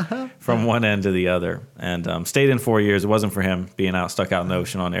way from one end to the other, and stayed in 4 years. It wasn't for him being stuck out in the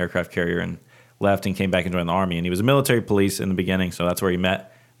ocean on an aircraft carrier, and left and came back and joined the Army. And he was a military police in the beginning, so that's where he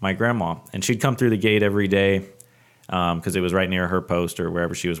met my grandma. And she'd come through the gate every day because it was right near her post or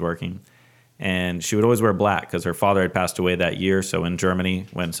wherever she was working. And she would always wear black because her father had passed away that year. So in Germany,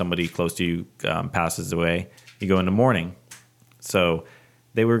 when somebody close to you passes away, you go into mourning. So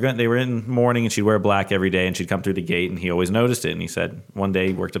they were in mourning, and she'd wear black every day, and she'd come through the gate, and he always noticed it. And he said one day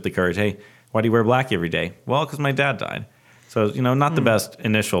he worked up the courage, hey, why do you wear black every day? Well, because my dad died. So, not the best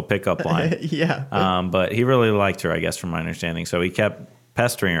initial pickup line. Yeah. But he really liked her, I guess, from my understanding. So he kept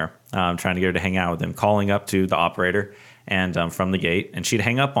pestering her, trying to get her to hang out with him, calling up to the operator and from the gate, and she'd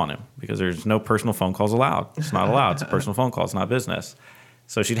hang up on him because there's no personal phone calls allowed. It's not allowed. It's a personal phone call. It's not business.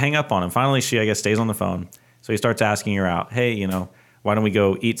 So she'd hang up on him. Finally, she, I guess, stays on the phone. So he starts asking her out. Hey, why don't we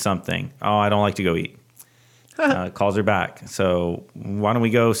go eat something? Oh, I don't like to go eat. Calls her back. So why don't we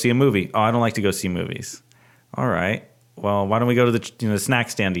go see a movie? Oh, I don't like to go see movies. All right. Well, why don't we go to the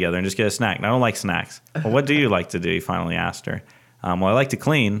snack stand together and just get a snack? And I don't like snacks. Well, what do you like to do? He finally asked her. Well, I like to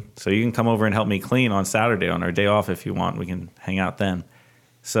clean, so you can come over and help me clean on Saturday on our day off if you want. We can hang out then.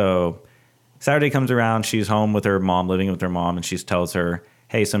 So Saturday comes around. She's home with her mom, living with her mom, and she tells her,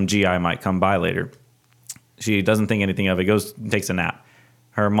 hey, some GI might come by later. She doesn't think anything of it, goes and takes a nap.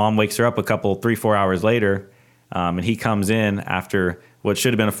 Her mom wakes her up 3-4 hours later, and he comes in after what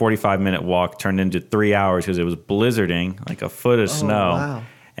should have been a 45-minute walk turned into 3 hours because it was blizzarding, like a foot of snow, wow.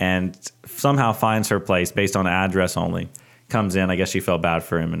 And somehow finds her place based on address only. Comes in, I guess she felt bad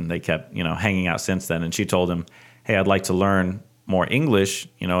for him, and they kept, hanging out since then. And she told him, hey, I'd like to learn more English,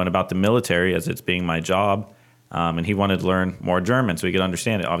 and about the military as it's being my job. And he wanted to learn more German so he could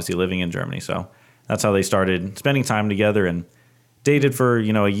understand it, obviously living in Germany. So that's how they started spending time together and dated for,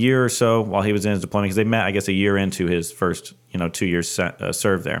 a year or so while he was in his deployment, because they met, I guess, a year into his first, 2 years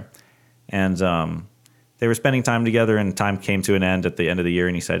served there. And they were spending time together, and time came to an end at the end of the year,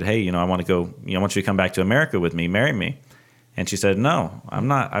 and he said, hey, I want to go, I want you to come back to America with me, marry me. And she said, no, I'm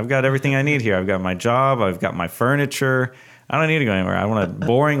not. I've got everything I need here. I've got my job. I've got my furniture. I don't need to go anywhere. I want a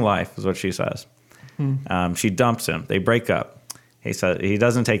boring life, is what she says. She dumps him. They break up. He said he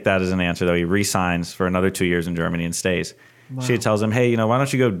doesn't take that as an answer, though. He re-signs for another 2 years in Germany and stays. Wow. She tells him, hey, why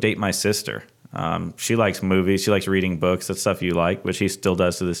don't you go date my sister? She likes movies. She likes reading books. That's stuff you like, which he still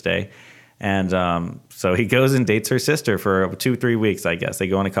does to this day. And so he goes and dates her sister for 2-3 weeks, I guess. They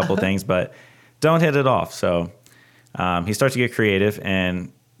go on a couple things, but don't hit it off. So he starts to get creative,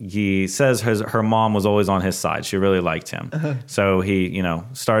 and he says her mom was always on his side. She really liked him. So he,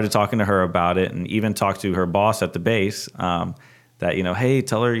 started talking to her about it, and even talked to her boss at the base that, hey,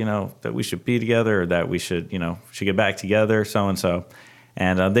 tell her, that we should be together, or that we should get back together, so-and-so.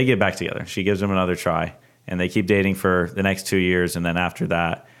 And they get back together. She gives him another try, and they keep dating for the next 2 years. And then after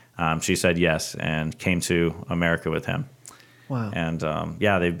that, she said yes and came to America with him. Wow. And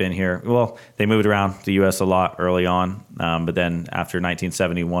they've been here. Well, they moved around the U.S. a lot early on, but then after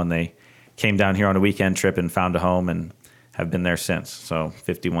 1971, they came down here on a weekend trip and found a home, and have been there since. So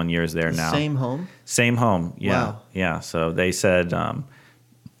 51 years there now. Same home? Same home. Yeah. Wow. Yeah. So they said,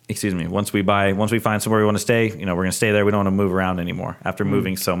 once we find somewhere we want to stay, we're going to stay there. We don't want to move around anymore after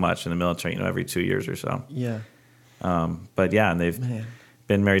moving so much in the military, every 2 years or so. Yeah. But yeah, and they've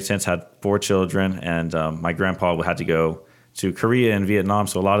been married since, had 4 children, and my grandpa had to go to Korea and Vietnam.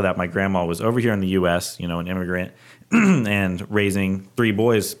 So a lot of that, my grandma was over here in the U.S., an immigrant, and raising 3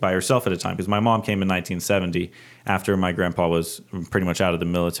 boys by herself at a time, because my mom came in 1970 after my grandpa was pretty much out of the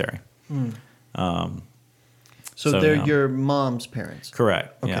military. So they're your mom's parents?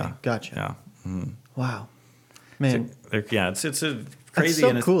 Correct. Okay, yeah. Gotcha. Yeah. Mm-hmm. Wow. Man. It's a crazy, so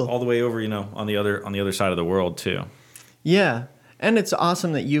and it's cool. all the way over, on the other side of the world too. Yeah. And it's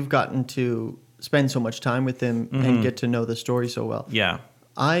awesome that you've gotten to spend so much time with him and get to know the story so well. Yeah.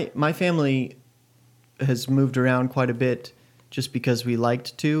 My family has moved around quite a bit just because we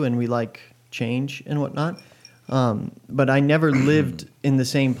liked to, and we like change and whatnot. But I never lived in the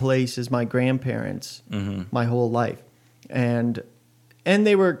same place as my grandparents my whole life. And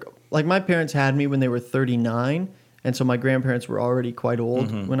they were, like, my parents had me when they were 39, and so my grandparents were already quite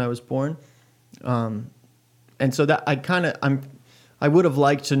old when I was born. And so that I would have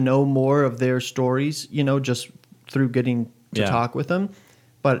liked to know more of their stories, just through getting to talk with them.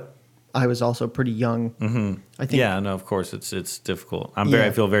 But I was also pretty young. I think. Yeah, no, of course it's difficult. I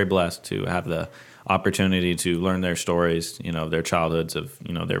feel very blessed to have the opportunity to learn their stories, their childhoods, of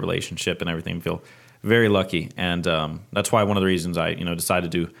their relationship and everything. I feel very lucky, and that's why one of the reasons I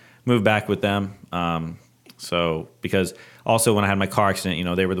decided to move back with them. So because also when I had my car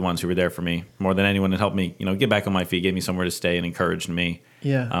accident, they were the ones who were there for me more than anyone, and helped me get back on my feet, gave me somewhere to stay, and encouraged me.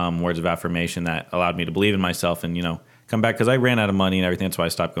 Words of affirmation that allowed me to believe in myself and come back, because I ran out of money and everything. That's why I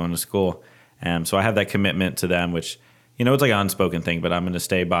stopped going to school. So I have that commitment to them, which it's like an unspoken thing, but I'm going to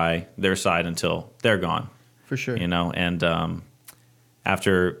stay by their side until they're gone. For sure. And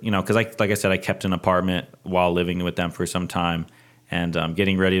after, because like I said, I kept an apartment while living with them for some time, and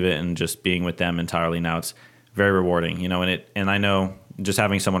getting rid of it and just being with them entirely now, it's very rewarding, and I know just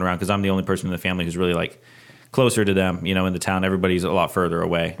having someone around, because I'm the only person in the family who's really like closer to them, in the town. Everybody's a lot further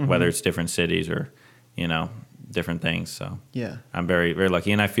away, whether it's different cities or, different things. So yeah, I'm very, very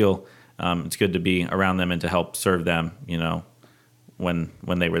lucky, and I feel it's good to be around them and to help serve them, when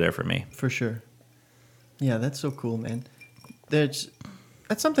they were there for me. For sure. Yeah, that's so cool, man. That's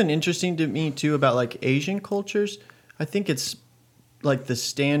something interesting to me too about like Asian cultures. I think it's like the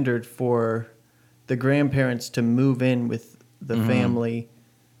standard for the grandparents to move in with the family,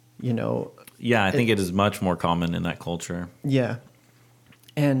 Yeah, I think it is much more common in that culture. Yeah.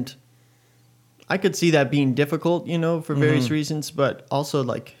 And I could see that being difficult, for various reasons, but also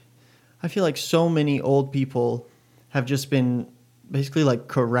like I feel like so many old people have just been basically like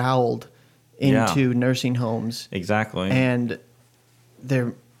corralled into nursing homes. Exactly. And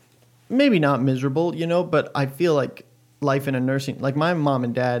they're maybe not miserable, but I feel like life in a nursing, like my mom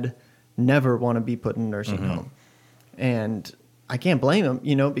and dad never want to be put in a nursing home. And I can't blame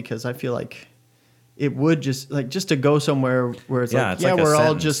them, because I feel like it would just to go somewhere where it's we're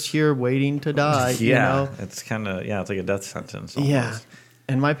all just here waiting to die. It's kind of, it's like a death sentence. Almost. Yeah.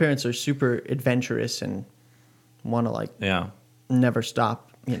 And my parents are super adventurous and want to never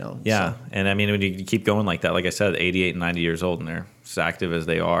stop, Yeah. So. And I mean, when you keep going like that, like I said, 88 and 90 years old, and they're as active as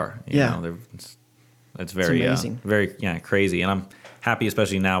they are, you know, It's very, amazing. very, crazy. And I'm happy,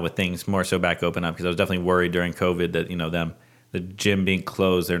 especially now with things more so back open up, because I was definitely worried during COVID that, the gym being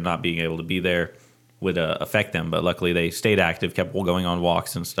closed, they're not being able to be there would affect them. But luckily they stayed active, kept going on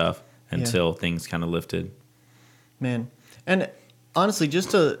walks and stuff until things kind of lifted. Man. And honestly,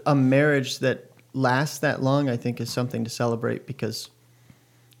 just a marriage that lasts that long, I think, is something to celebrate, because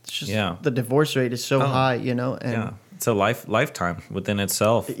it's just the divorce rate is so high, and it's a lifetime within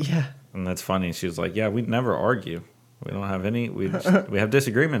itself. Yeah. And that's funny. She was like, "Yeah, we never argue. We don't have any. We have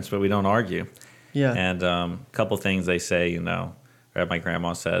disagreements, but we don't argue." Yeah. And a couple things they say, or my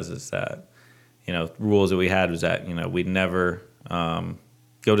grandma says, is that rules that we had was that we'd never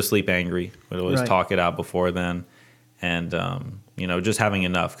go to sleep angry. We'd always talk it out before then, and just having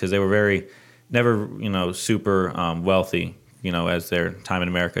enough, because they were never super wealthy. As their time in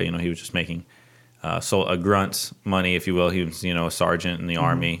America, he was just making a grunt's money, if you will. He was a sergeant in the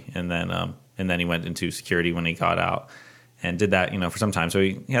Army, and then he went into security when he got out, and did that for some time. So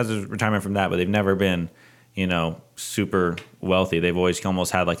he has his retirement from that, but they've never been super wealthy. They've always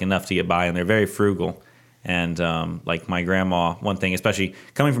almost had like enough to get by, and they're very frugal. And like my grandma, one thing, especially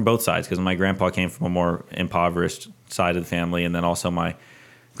coming from both sides, because my grandpa came from a more impoverished side of the family, and then also my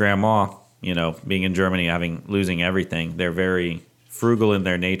grandma, being in Germany, losing everything, they're very frugal in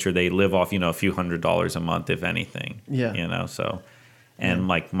their nature. They live off, a few $100s a month, if anything. Yeah. So, and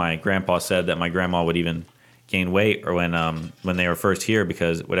like my grandpa said that my grandma would even gain weight, or when they were first here,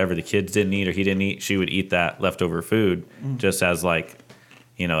 because whatever the kids didn't eat or he didn't eat, she would eat that leftover food, just as like,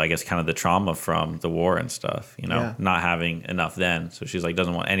 I guess kind of the trauma from the war and stuff, not having enough then. So she's like,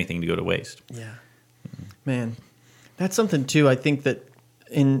 doesn't want anything to go to waste. Yeah. Man, that's something too. I think that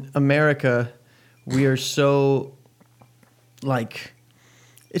in America, we are so like,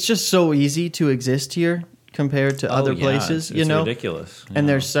 it's just so easy to exist here compared to other places, it's ridiculous. And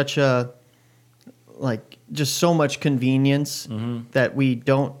there's such a, like, just so much convenience that we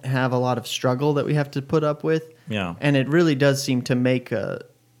don't have a lot of struggle that we have to put up with. Yeah. And it really does seem to make a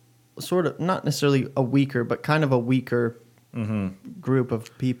sort of, not necessarily a weaker, but kind of a weaker group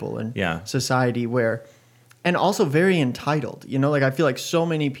of people in society where, and also very entitled, like I feel like so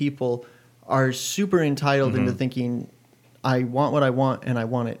many people are super entitled into thinking, I want what I want and I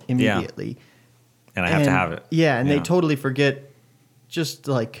want it immediately. And I have to have it. Yeah. And they totally forget, just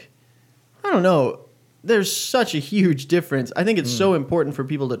like, I don't know, there's such a huge difference. I think it's so important for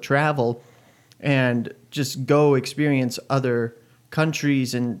people to travel and just go experience other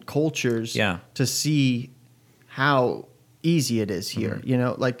countries and cultures to see how easy it is here.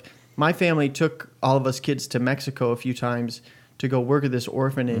 Like my family took all of us kids to Mexico a few times to go work at this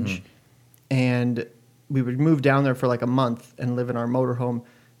orphanage, and we would move down there for like a month and live in our motorhome.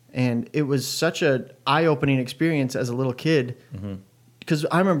 And it was such an eye-opening experience as a little kid, because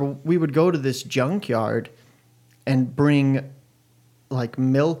I remember we would go to this junkyard and bring like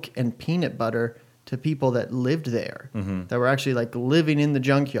milk and peanut butter to people that lived there, that were actually like living in the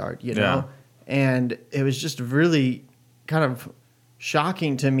junkyard, and it was just really kind of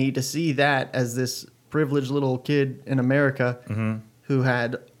shocking to me to see that as this privileged little kid in America who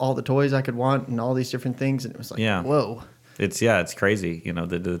had all the toys I could want and all these different things. And it was like, whoa. It's crazy,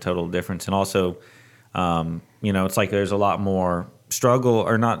 the total difference. And also, it's like there's a lot more struggle,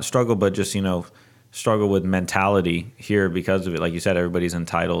 or not struggle, but just, struggle with mentality here because of it. Like you said, everybody's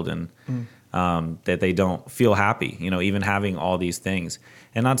entitled, and that they don't feel happy, even having all these things.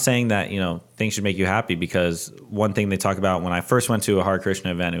 And not saying that, things should make you happy, because one thing they talk about when I first went to a Hare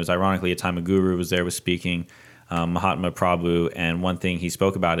Krishna event, it was ironically a time a guru was there, was speaking, Mahatma Prabhu. And one thing he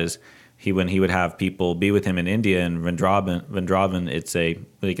spoke about is when he would have people be with him in India and Vrindavan, it's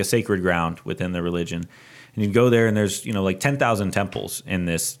like a sacred ground within the religion. And you'd go there, and there's, like 10,000 temples in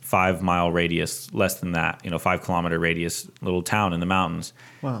this 5-mile radius, less than that, 5-kilometer radius little town in the mountains.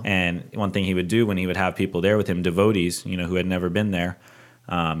 Wow. And one thing he would do when he would have people there with him, devotees, who had never been there,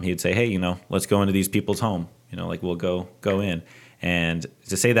 he'd say, hey, let's go into these people's home. Like we'll go in. And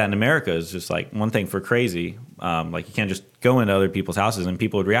to say that in America is just like one thing for crazy. Like you can't just go into other people's houses, and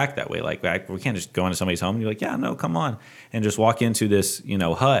people would react that way. Like we can't just go into somebody's home and you're like, yeah, no, come on. And just walk into this,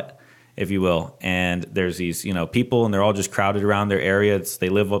 hut, if you will. And there's these, people, and they're all just crowded around their area. They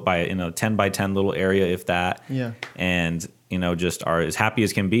live up by, 10 by 10 little area, if that. Yeah. And, just are as happy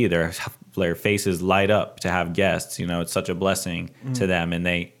as can be. Their faces light up to have guests. It's such a blessing to them. And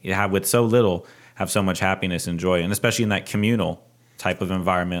they have, with so little, have so much happiness and joy. And especially in that communal type of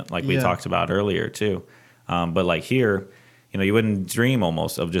environment, like we talked about earlier too. But like here, you wouldn't dream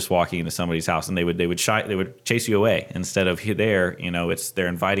almost of just walking into somebody's house, and they would chase you away instead of there. They're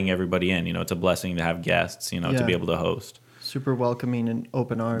inviting everybody in. It's a blessing to have guests. To be able to host. Super welcoming and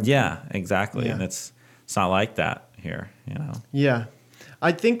open arms. Yeah, exactly. Yeah. And it's it's not like that here, Yeah.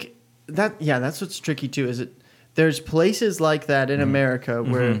 I think that's what's tricky too, is there's places like that in America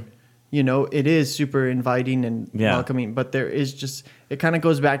where, it is super inviting and welcoming, but there is just, it kind of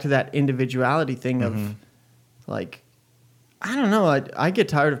goes back to that individuality thing of like, I don't know. I get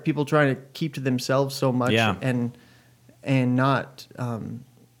tired of people trying to keep to themselves so much and not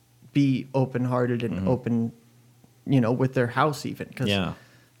be open-hearted and open, with their house even. Cause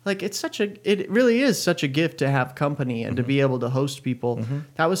like it really is such a gift to have company and to be able to host people.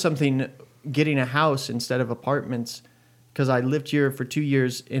 That was something, getting a house instead of apartments, because I lived here for 2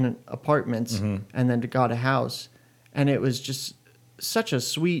 years in apartments and then got a house, and it was just such a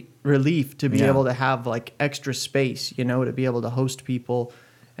sweet relief to be able to have like extra space, to be able to host people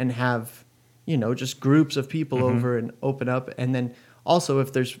and have, just groups of people over and open up. And then also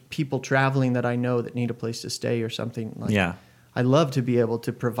if there's people traveling that I know that need a place to stay or something, like I love to be able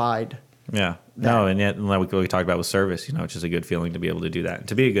to provide. Yeah. No, and yet like we talked about with service, it's just a good feeling to be able to do that and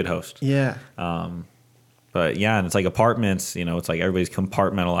to be a good host. Yeah. But and it's like apartments, it's like everybody's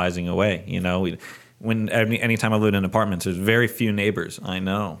compartmentalizing away, anytime I've lived in apartments, there's very few neighbors I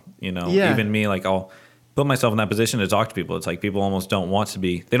know, even me, like I'll put myself in that position to talk to people. It's like people almost don't want to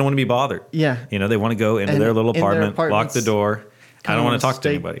be bothered. Yeah. They want to go into their little apartment, lock the door. I don't want to talk to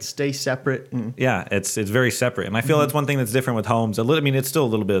anybody. Stay separate. It's very separate. And I feel that's one thing that's different with homes. It's still a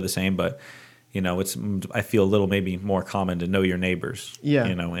little bit of the same, but I feel a little maybe more common to know your neighbors,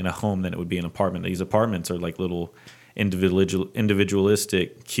 in a home than it would be an apartment. These apartments are like little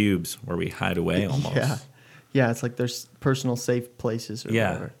individualistic cubes where we hide away almost. Yeah, it's like there's personal safe places or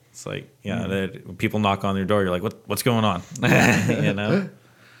whatever. It's like, when people knock on your door, you're like, what's going on?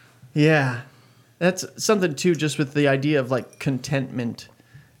 Yeah. That's something too, just with the idea of like contentment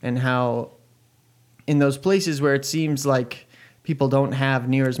and how in those places where it seems like people don't have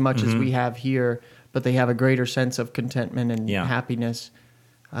near as much as we have here, but they have a greater sense of contentment and happiness.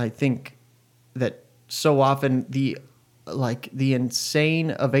 I think that so often the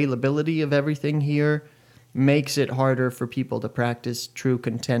insane availability of everything here makes it harder for people to practice true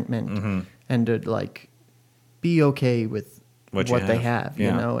contentment and to like be okay with what they have,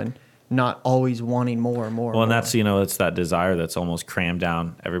 and not always wanting more and more. Well, and that's, it's that desire that's almost crammed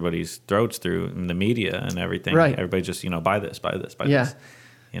down everybody's throats through the media and everything. Right. Everybody just, buy this, buy this, buy yeah. this.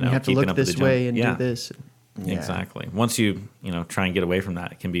 You have to look this way and do this. Yeah. Exactly. Once you, try and get away from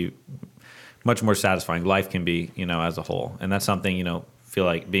that, it can be much more satisfying. Life can be, as a whole. And that's something, feel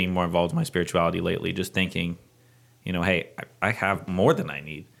like being more involved in my spirituality lately, just thinking, hey, I have more than I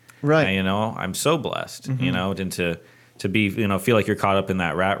need. Right. And, I'm so blessed, and to be, feel like you're caught up in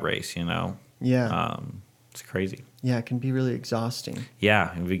that rat race, Yeah. It's crazy. Yeah, it can be really exhausting.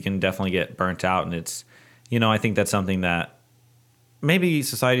 Yeah, we can definitely get burnt out. And it's, I think that's something that maybe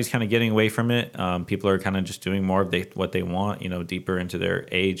society's kind of getting away from it. People are kind of just doing more of what they want, deeper into their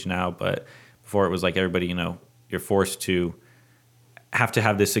age now. But before it was like everybody, you're forced to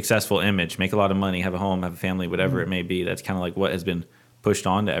have this successful image, make a lot of money, have a home, have a family, whatever it may be. That's kind of like what has been pushed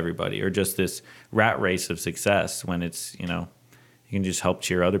on to everybody, or just this rat race of success when it's, you can just help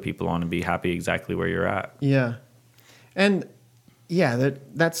cheer other people on and be happy exactly where you're at. Yeah. And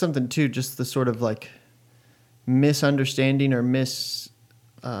that's something too, just the sort of like misunderstanding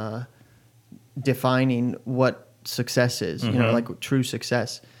or defining what success is, like true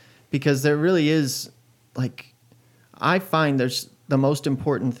success, because there really is like, I find there's the most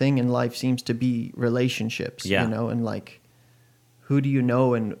important thing in life seems to be relationships, and like, who do you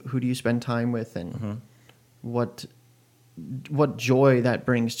know and who do you spend time with, and what joy that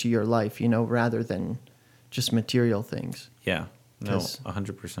brings to your life, rather than just material things. Yeah, no,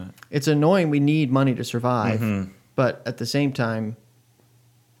 100%. It's annoying. We need money to survive, but at the same time,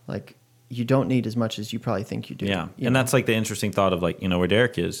 like, you don't need as much as you probably think you do. Yeah, and that's like the interesting thought of like, where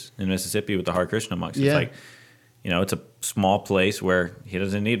Derek is in Mississippi with the Hare Krishna monks. It's like, it's a small place where he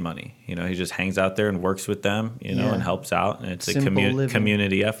doesn't need money. He just hangs out there and works with them, and helps out. And it's Simple a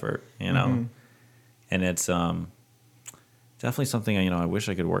community effort, and it's definitely something I wish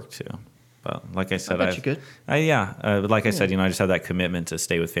I could work to. But like I said, I could. Like I said, I just have that commitment to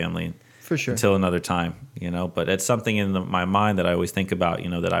stay with family for sure until another time. But it's something in my mind that I always think about.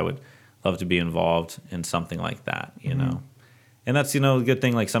 That I would love to be involved in something like that. And that's, a good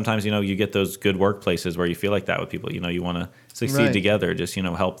thing. Like sometimes, you get those good workplaces where you feel like that with people, you want to succeed together, just,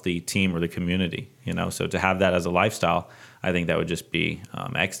 help the team or the community, So to have that as a lifestyle, I think that would just be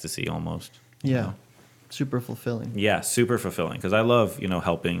ecstasy almost. Yeah. Super fulfilling. Yeah. Super fulfilling. Cause I love,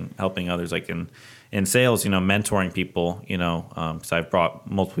 helping others, like in sales, mentoring people, cause I've brought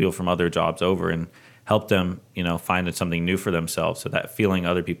multiple people from other jobs over, and help them, find something new for themselves. So that feeling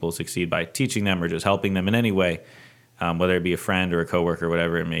other people succeed by teaching them or just helping them in any way, whether it be a friend or a coworker,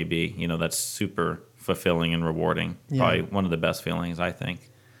 whatever it may be, that's super fulfilling and rewarding. Yeah. Probably one of the best feelings, I think.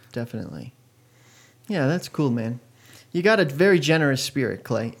 Definitely. Yeah, that's cool, man. You got a very generous spirit,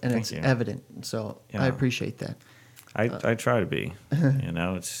 Clay, and Thank it's you. evident. So Yeah. I appreciate that. I try to be,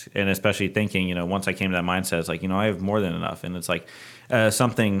 and especially thinking, once I came to that mindset, it's like, I have more than enough. And it's like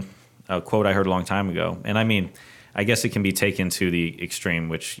a quote I heard a long time ago. And I mean, I guess it can be taken to the extreme,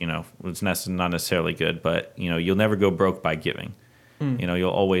 which, was not necessarily good, but, you'll never go broke by giving. You'll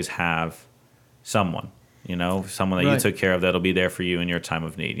always have someone, someone that you Right. took care of that'll be there for you in your time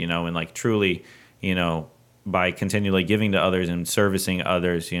of need, and like truly, by continually giving to others and servicing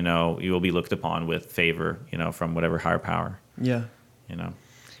others, you will be looked upon with favor, from whatever higher power, Yeah. you know.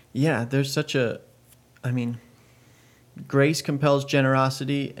 Yeah, there's grace compels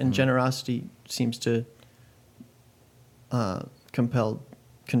generosity, and generosity seems to compel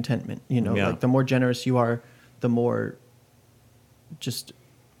contentment. Yeah. Like the more generous you are, the more just,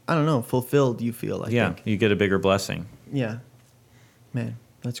 I don't know, fulfilled you feel, I think. You get a bigger blessing. Yeah. Man,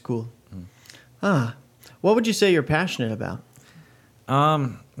 that's cool. What would you say you're passionate about?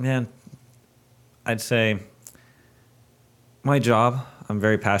 Man, I'd say my job. I'm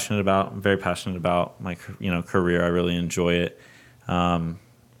very passionate about. I'm very passionate about my career. I really enjoy it, and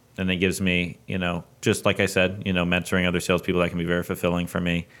it gives me just like I said, mentoring other salespeople, that can be very fulfilling for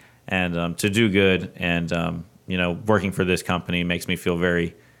me, and to do good and working for this company makes me feel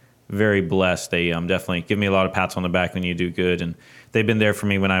very, very blessed. They definitely give me a lot of pats on the back when you do good, and they've been there for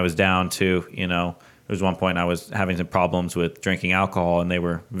me when I was down too. There was one point I was having some problems with drinking alcohol, and they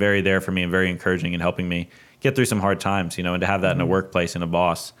were very there for me and very encouraging and helping me get through some hard times, and to have that in a workplace and a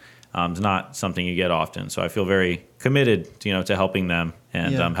boss is not something you get often. So I feel very committed, to helping them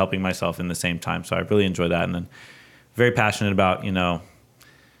and Yeah. helping myself in the same time. So I really enjoy that. And then very passionate about,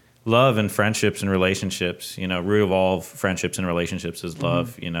 love and friendships and relationships. Root of all friendships and relationships is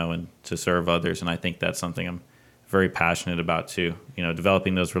love, and to serve others. And I think that's something I'm very passionate about too,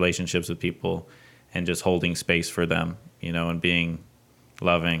 developing those relationships with people and just holding space for them, and being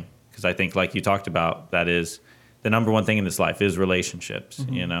loving. Because I think, like you talked about, that is the number one thing in this life is relationships,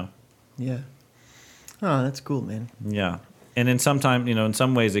 Yeah. Oh, that's cool, man. Yeah. And in in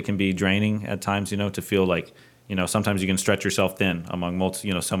some ways it can be draining at times, to feel like, sometimes you can stretch yourself thin among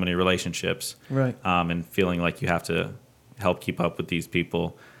so many relationships. Right. And feeling like you have to help keep up with these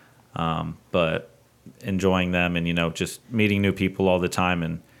people. But enjoying them and, just meeting new people all the time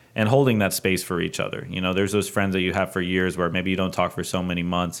and holding that space for each other. There's those friends that you have for years where maybe you don't talk for so many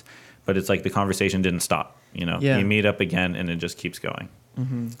months, but it's like the conversation didn't stop. Yeah. You meet up again and it just keeps going.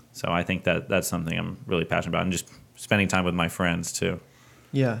 So I think that's something I'm really passionate about, and just spending time with my friends too.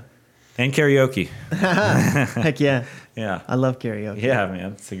 Yeah. And karaoke. Heck yeah. Yeah. I love karaoke. Yeah,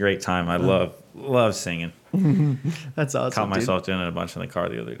 man. It's a great time. I love singing. That's awesome. Caught dude. myself doing it a bunch in the car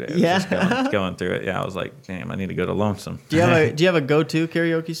the other day. I was Yeah. just going through it. Yeah, I was like, damn, I need to go to Lonesome. Do you have a go-to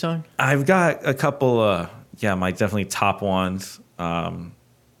karaoke song? I've got a couple, my definitely top ones. A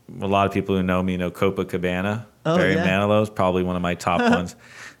lot of people who know me know Copacabana. Oh, Barry yeah. Manilow is probably one of my top ones.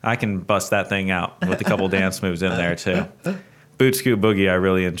 I can bust that thing out with a couple dance moves in there too. Boot Scoot Boogie I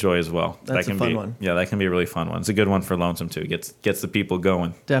really enjoy as well. That's that can a fun be, one. Yeah, that can be a really fun one. It's a good one for Lonesome too. Gets the people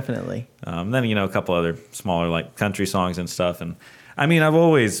going. Definitely. Then a couple other smaller like country songs and stuff. And I mean, I've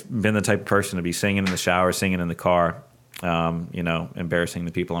always been the type of person to be singing in the shower, singing in the car. Embarrassing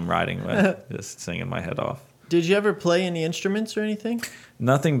the people I'm riding with, just singing my head off. Did you ever play any instruments or anything?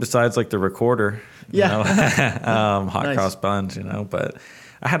 Nothing besides like the recorder. Yeah. Hot Nice. cross buns, but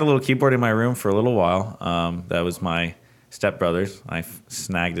I had a little keyboard in my room for a little while. That was my stepbrother's. I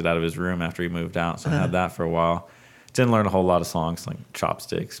snagged it out of his room after he moved out, so I had that for a while. Didn't learn a whole lot of songs, like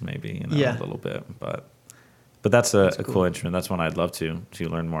Chopsticks maybe, Yeah. a little bit, but that's a cool instrument. That's one I'd love to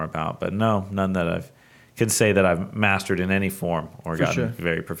learn more about. But no, none that I've could say that I've mastered in any form or For gotten sure.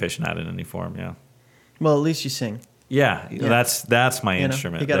 very proficient at in any form. Yeah. Well, at least you sing. Yeah, that's my You know?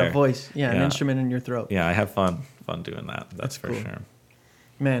 instrument. You got there. a voice. Yeah, an Yeah. instrument in your throat. Yeah, I have fun doing that. That's for cool. sure.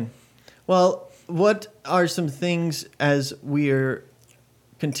 Man. Well, what are some things as we're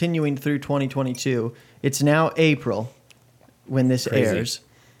continuing through 2022? It's now April when this Crazy. airs.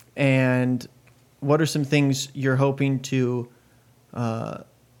 And what are some things you're hoping to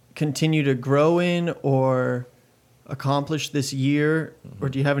continue to grow in or accomplish this year? Or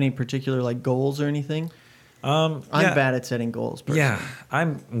do you have any particular like goals or anything? I'm bad at setting goals. Personally. Yeah,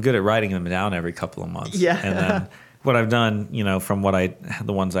 I'm good at writing them down every couple of months. Yeah. And then what I've done, from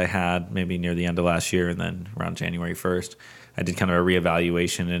the ones I had maybe near the end of last year and then around January 1st, I did kind of a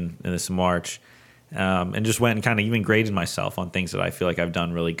reevaluation in this March. and just went and kind of even graded myself on things that I feel like I've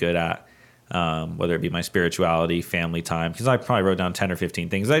done really good at, whether it be my spirituality, family time, because I probably wrote down 10 or 15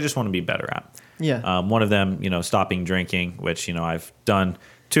 things I just want to be better at. Yeah. One of them, stopping drinking, which, I've done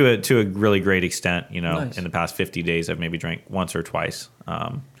to a really great extent. Nice. In the past 50 days, I've maybe drank once or twice.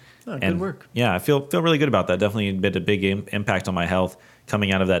 Good work. Yeah, I feel really good about that. Definitely been a big impact on my health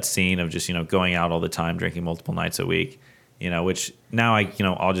coming out of that scene of just, going out all the time, drinking multiple nights a week, which now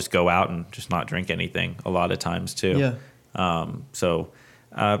I'll just go out and just not drink anything a lot of times too. Yeah. So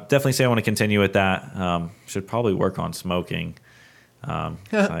definitely say I want to continue with that. Should probably work on smoking.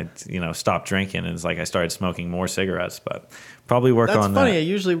 I stopped drinking, and it's like I started smoking more cigarettes, but probably work on that. That's funny. It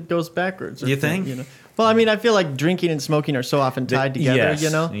usually goes backwards. You think? Well, I mean, I feel like drinking and smoking are so often tied together,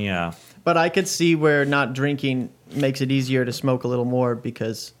 Yes. Yeah. But I could see where not drinking makes it easier to smoke a little more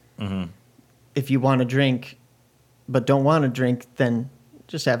because if you want to drink but don't want to drink, then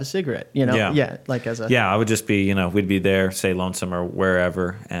just have a cigarette, Yeah. like as a I would just be, we'd be there, say Lonesome or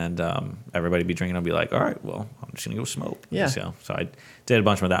wherever, and everybody be drinking. I'd be like, all right, well, I'm just gonna go smoke. Yeah. So I did a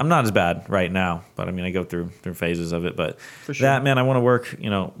bunch of that. I'm not as bad right now, but I mean, I go through phases of it. But For sure. that, man, I want to work,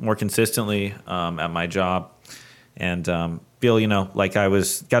 more consistently at my job, and feel, like got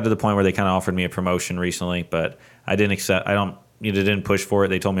to the point where they kind of offered me a promotion recently, but I didn't accept. Didn't push for it.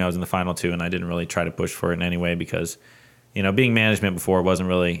 They told me I was in the final two, and I didn't really try to push for it in any way because. Being management before wasn't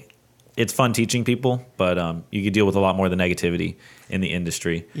really. It's fun teaching people, but you could deal with a lot more of the negativity in the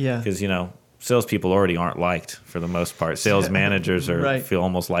industry. Yeah. Because salespeople already aren't liked for the most part. Sales managers feel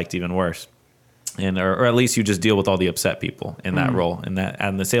almost liked even worse, or at least you just deal with all the upset people in that role. And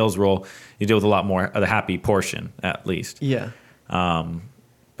the sales role, you deal with a lot more of the happy portion at least. Yeah.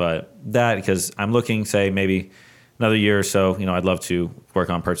 But that because I'm looking, say maybe another year or so. I'd love to work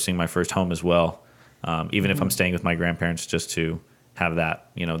on purchasing my first home as well. Even if I'm staying with my grandparents, just to have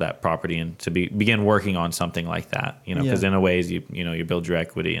that, that property and to begin working on something like that, because in a ways you build your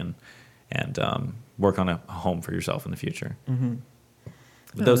equity and work on a home for yourself in the future. Mm-hmm.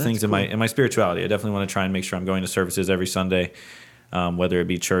 But those things cool. in my spirituality, I definitely want to try and make sure I'm going to services every Sunday, whether it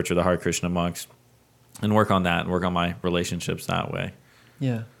be church or the Hare Krishna monks, and work on that and work on my relationships that way.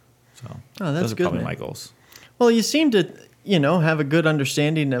 Yeah. So that's those are good, probably man. my goals. Well, you seem to, have a good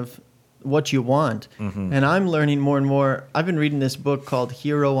understanding of what you want. Mm-hmm. And I'm learning more and more. I've been reading this book called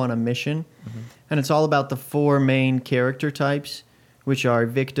Hero on a Mission, and it's all about the 4 main character types, which are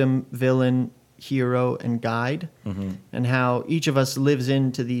victim, villain, hero, and guide, and how each of us lives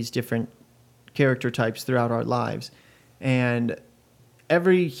into these different character types throughout our lives. And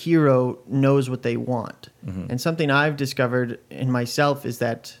every hero knows what they want. And something I've discovered in myself is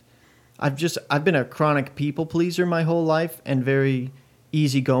that I've been a chronic people pleaser my whole life and very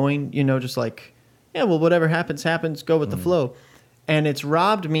easygoing, just like, whatever happens, go with the flow. And it's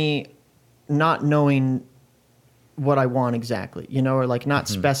robbed me not knowing what I want exactly, or like not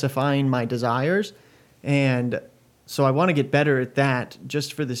specifying my desires. And so I want to get better at that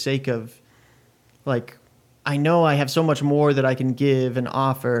just for the sake of, like, I know I have so much more that I can give and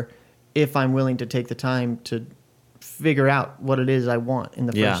offer if I'm willing to take the time to figure out what it is I want in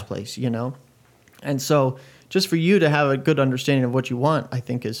the first place, And so just for you to have a good understanding of what you want, I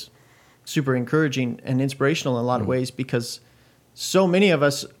think is super encouraging and inspirational in a lot of ways, because so many of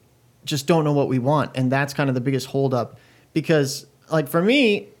us just don't know what we want. And that's kind of the biggest holdup, because like for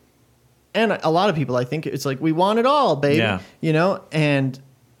me and a lot of people, I think it's like, we want it all, baby, and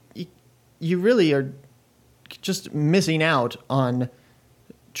you really are just missing out on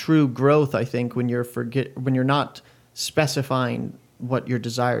true growth, I think, when you're not specifying what your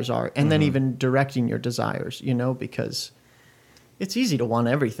desires are, and then even directing your desires, because it's easy to want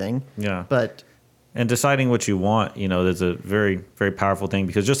everything. Yeah. And deciding what you want, there's a very, very powerful thing,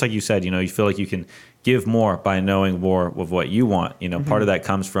 because just like you said, you feel like you can give more by knowing more of what you want. Part of that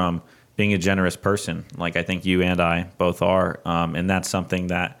comes from being a generous person. Like I think you and I both are. And that's something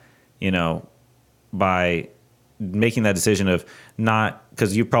that, by making that decision of not,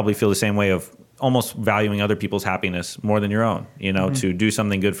 because you probably feel the same way of almost valuing other people's happiness more than your own, to do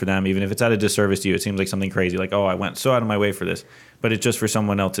something good for them, even if it's at a disservice to you. It seems like something crazy, like, oh, I went so out of my way for this, but it's just for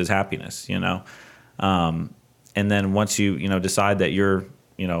someone else's happiness, and then once you, decide that your,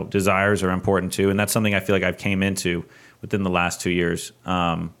 desires are important too, and that's something I feel like I've came into within the last 2 years,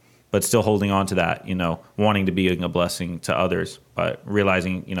 but still holding on to that, wanting to be a blessing to others, but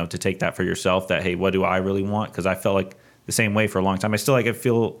realizing, to take that for yourself, that, hey, what do I really want? Because I felt like the same way for a long time. I still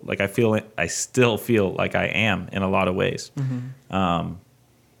feel like I am in a lot of ways.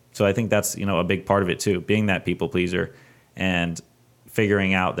 So I think that's, a big part of it too, being that people pleaser and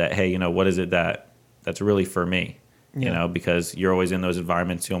figuring out that, hey, what is it that's really for me? you Yeah. know, because you're always in those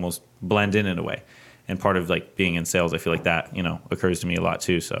environments, you almost blend in a way. And part of like being in sales, I feel like that, you know, occurs to me a lot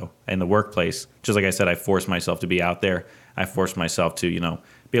too. So in the workplace, just like I said, I force myself to be out there. I force myself to, you know,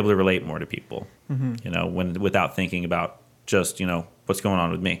 be able to relate more to people, you know, without thinking about just, you know, what's going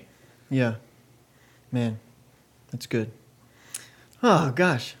on with me. Yeah. Man, that's good. Oh,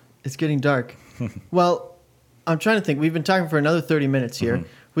 gosh. It's getting dark. Well, I'm trying to think. We've been talking for another 30 minutes here.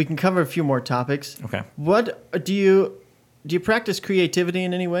 We can cover a few more topics. Okay. What do you practice creativity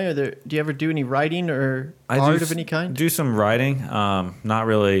in any way? Or do you ever do any writing or art of any kind? Do some writing, not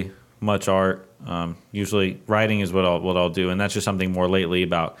really much art. Usually writing is what I'll do. And that's just something more lately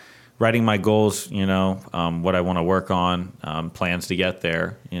about writing my goals, you know, what I want to work on, plans to get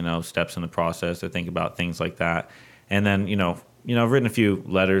there, you know, steps in the process. I think about things like that. And then, you know, I've written a few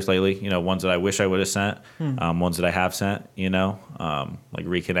letters lately, you know, ones that I wish I would have sent, ones that I have sent, you know, like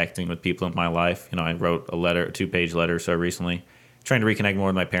reconnecting with people in my life. You know, I wrote a 2-page letter so recently, trying to reconnect more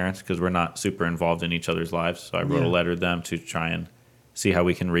with my parents because we're not super involved in each other's lives. So I wrote a letter to them to try and see how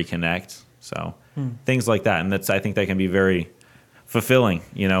we can reconnect. So things like that. And I think that can be very fulfilling,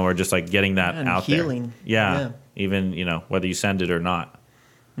 you know, or just like getting that And out healing. there. Yeah. Even, you know, whether you send it or not.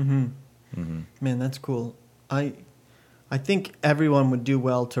 Man, that's cool. I think everyone would do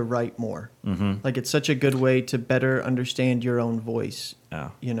well to write more. Like it's such a good way to better understand your own voice. Yeah.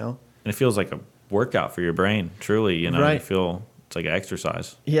 You know? And it feels like a workout for your brain, truly, you know, you Right. feel it's like an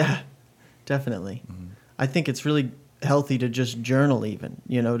exercise. Yeah, definitely. I think it's really healthy to just journal even,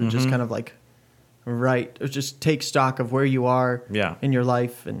 you know, to just kind of like write or just take stock of where you are Yeah. in your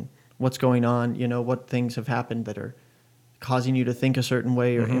life and what's going on, you know, what things have happened that are causing you to think a certain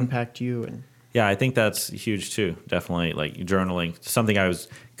way or impact you. And Yeah, I think that's huge too. Definitely, like journaling, something I was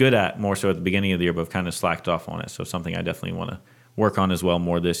good at more so at the beginning of the year, but I've kind of slacked off on it. So something I definitely want to work on as well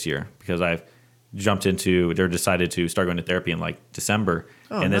more this year because I've decided to start going to therapy in like December,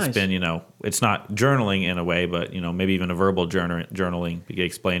 and nice. it's been, you know, it's not journaling in a way, but you know, maybe even a verbal journaling,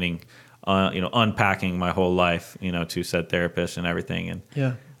 explaining, you know, unpacking my whole life, you know, to said therapist and everything, and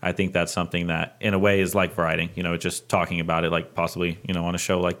yeah, I think that's something that, in a way, is like writing. You know, just talking about it, like possibly, you know, on a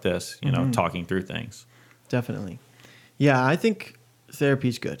show like this. You know, talking through things. definitely. Yeah, I think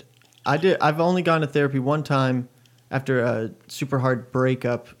therapy's good. I've only gone to therapy one time after a super hard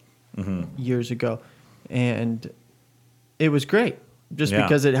breakup years ago, and it was great just Yeah.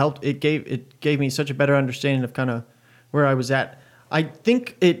 because it helped. It gave me such a better understanding of kind of where I was at. I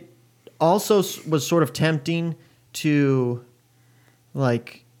think it also was sort of tempting to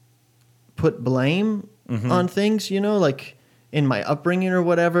like put blame on things, you know, like in my upbringing or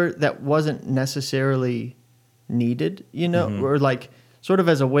whatever that wasn't necessarily needed, you know, or like sort of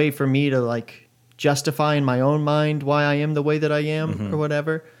as a way for me to like justify in my own mind why I am the way that I am or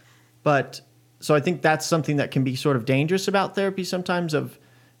whatever. But so I think that's something that can be sort of dangerous about therapy sometimes, of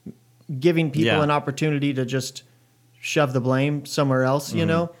giving people an opportunity to just shove the blame somewhere else, you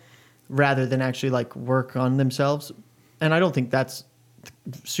know, rather than actually like work on themselves. And I don't think that's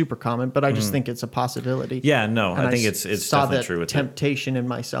super common, but I just think it's a possibility. Yeah, no, And I think it's saw definitely that true with temptation in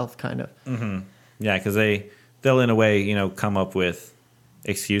myself, kind of. Yeah, because they'll in a way, you know, come up with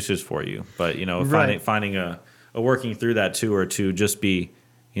excuses for you, but you know, Right. finding a working through that too, or to just be,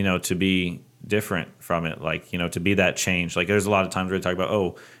 you know, to be different from it, like, you know, to be that change. Like there's a lot of times where we talk about,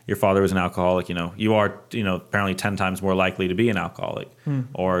 oh, your father was an alcoholic, you know, you are, you know, apparently 10 times more likely to be an alcoholic,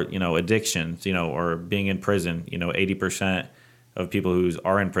 or, you know, addictions, you know, or being in prison, you know, 80% of people who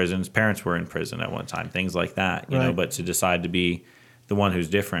are in prisons, parents were in prison at one time, things like that, you know, Right. but to decide to be the one who's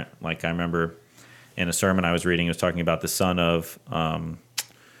different. Like I remember in a sermon I was reading, it was talking about the son of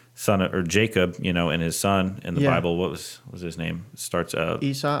Jacob, you know, and his son in the Bible. What was his name? It starts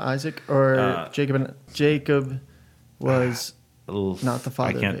Esau, Isaac, or Jacob was not the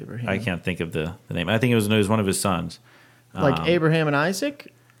father of Abraham. I can't think of the name. I think it was one of his sons. Like Abraham and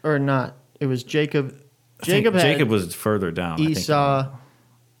Isaac, or not? It was Jacob. I think Jacob had Jacob was further down. Esau,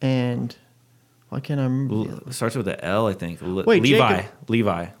 and why can't I remember? It starts with an L, I think. Wait, Levi. Jacob.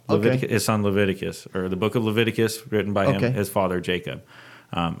 Levi. Okay. His son Leviticus, or the book of Leviticus, written by him, Okay. his father Jacob.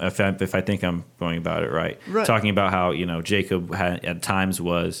 If I think I'm going about it right. Right. Talking about how, you know, Jacob at times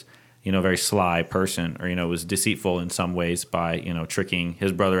was, you know, a very sly person, or, you know, was deceitful in some ways by, you know, tricking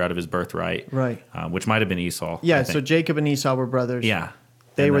his brother out of his birthright. Right. Which might have been Esau. Yeah, I so think. Jacob and Esau were brothers. Yeah.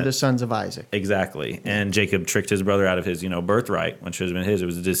 They And were that- the sons of Isaac. Exactly. And Jacob tricked his brother out of his, you know, birthright, which should have been his. It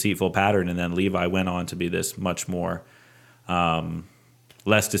was a deceitful pattern. And then Levi went on to be this much more,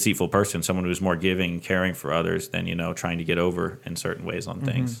 less deceitful person, someone who was more giving, caring for others than, you know, trying to get over in certain ways on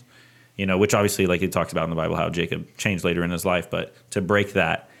things. You know, which obviously, like it talks about in the Bible, how Jacob changed later in his life. But to break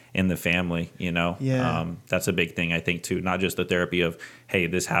that in the family, you know? Yeah. That's a big thing, I think, too. Not just the therapy of, hey,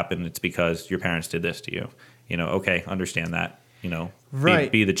 this happened, it's because your parents did this to you. You know, okay, understand that, you know,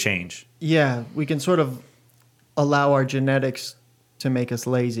 Right. be the change. Yeah, we can sort of allow our genetics to make us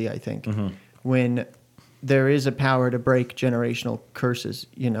lazy, I think, when there is a power to break generational curses,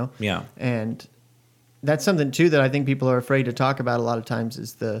 you know? Yeah. And that's something, too, that I think people are afraid to talk about a lot of times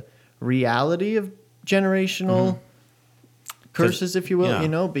is the reality of generational curses, if you will, yeah. you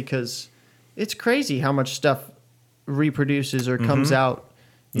know, because it's crazy how much stuff reproduces or comes out.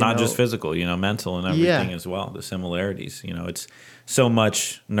 you Not know. just physical, you know, mental and everything Yeah. as well. The similarities, you know, it's so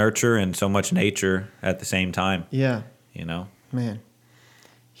much nurture and so much nature at the same time, Yeah, you know. man.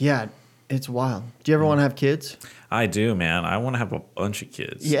 Yeah, it's wild. Do you ever want to have kids? I do, man. I want to have a bunch of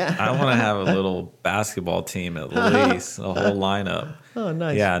kids. Yeah. I want to have a little basketball team at least, a whole lineup. Oh,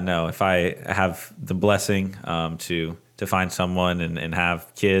 nice. Yeah, no. If I have the blessing to find someone and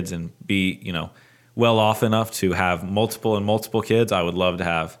have kids and be, you know, well off enough to have multiple kids, I would love to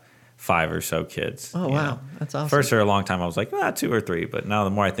have 5 or so kids. Oh, you wow. know. That's awesome. First, for a long time, I was like, 2 or 3. But now the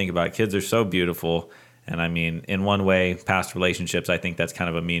more I think about it, kids are so beautiful. And I mean, in one way, past relationships, I think that's kind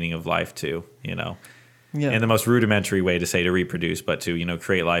of a meaning of life too, you know. Yeah. And the most rudimentary way to say to reproduce, but to, you know,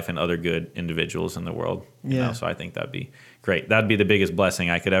 create life and other good individuals in the world. You Yeah. know? So I think that'd be great. That'd be the biggest blessing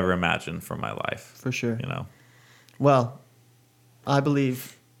I could ever imagine for my life. For sure. You know. Well, I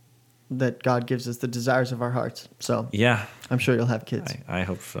believe that God gives us the desires of our hearts. So Yeah. I'm sure you'll have kids. I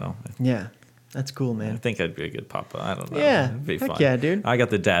hope so. Yeah. That's cool, I man. think I'd be a good papa. I don't know. Yeah. It'd be Heck fun. yeah, dude. I got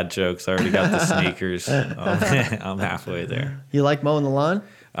the dad jokes. I already got the sneakers. I'm halfway there. You like mowing the lawn?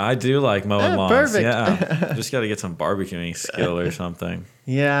 I do like mowing lawns. Perfect. Yeah. Just got to get some barbecuing skill or something.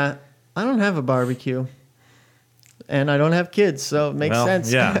 Yeah. I don't have a barbecue. And I don't have kids, so it makes Well, sense.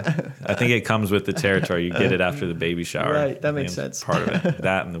 Yeah. I think it comes with the territory. You get it after the baby shower. Right, that I makes think it's sense. Part of it.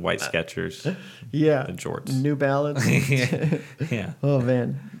 That and the white Skechers. Yeah. The jorts. New Balance. Yeah. Oh,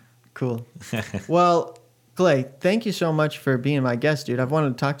 man. Cool. Well, Clay, thank you so much for being my guest, dude. I've wanted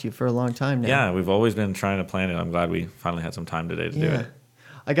to talk to you for a long time now. Yeah, we've always been trying to plan it. I'm glad we finally had some time today to do Yeah. it.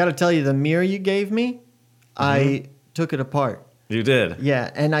 I got to tell you, the mirror you gave me, I took it apart. You did. Yeah,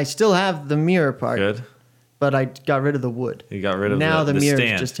 and I still have the mirror part, Good. but I got rid of the wood. You got rid of Now the mirror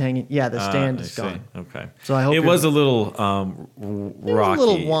stand. is just hanging. Yeah, the stand I is see. gone. Okay. So I hope it you're- was a little rocky.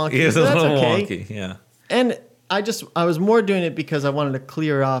 little wonky, It was a but that's little okay. wonky. Yeah. And I was more doing it because I wanted to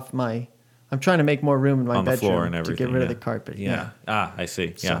clear off I'm trying to make more room in my On the bedroom floor and to everything. get rid of yeah. the carpet. Yeah. Ah, I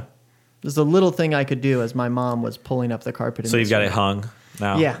see. So, Yeah. there's a little thing I could do as my mom was pulling up the carpet. in So you've this got room. it hung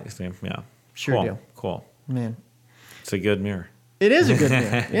now? Yeah. Yeah. Sure cool. do. Cool. Man, It's a good mirror. it is a good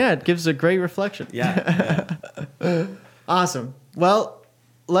mirror. Yeah, it gives a great reflection. Yeah. Awesome. Well,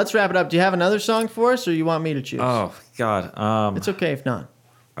 let's wrap it up. Do you have another song for us, or you want me to choose? Oh God. It's okay if not.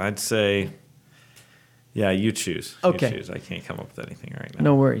 I'd say, yeah, you choose. Okay. You choose. I can't come up with anything right now.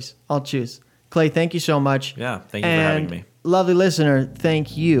 No worries. I'll choose. Clay, thank you so much. Yeah. Thank you for having me. Lovely listener,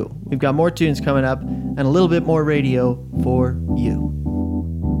 thank you. We've got more tunes coming up and a little bit more radio for you.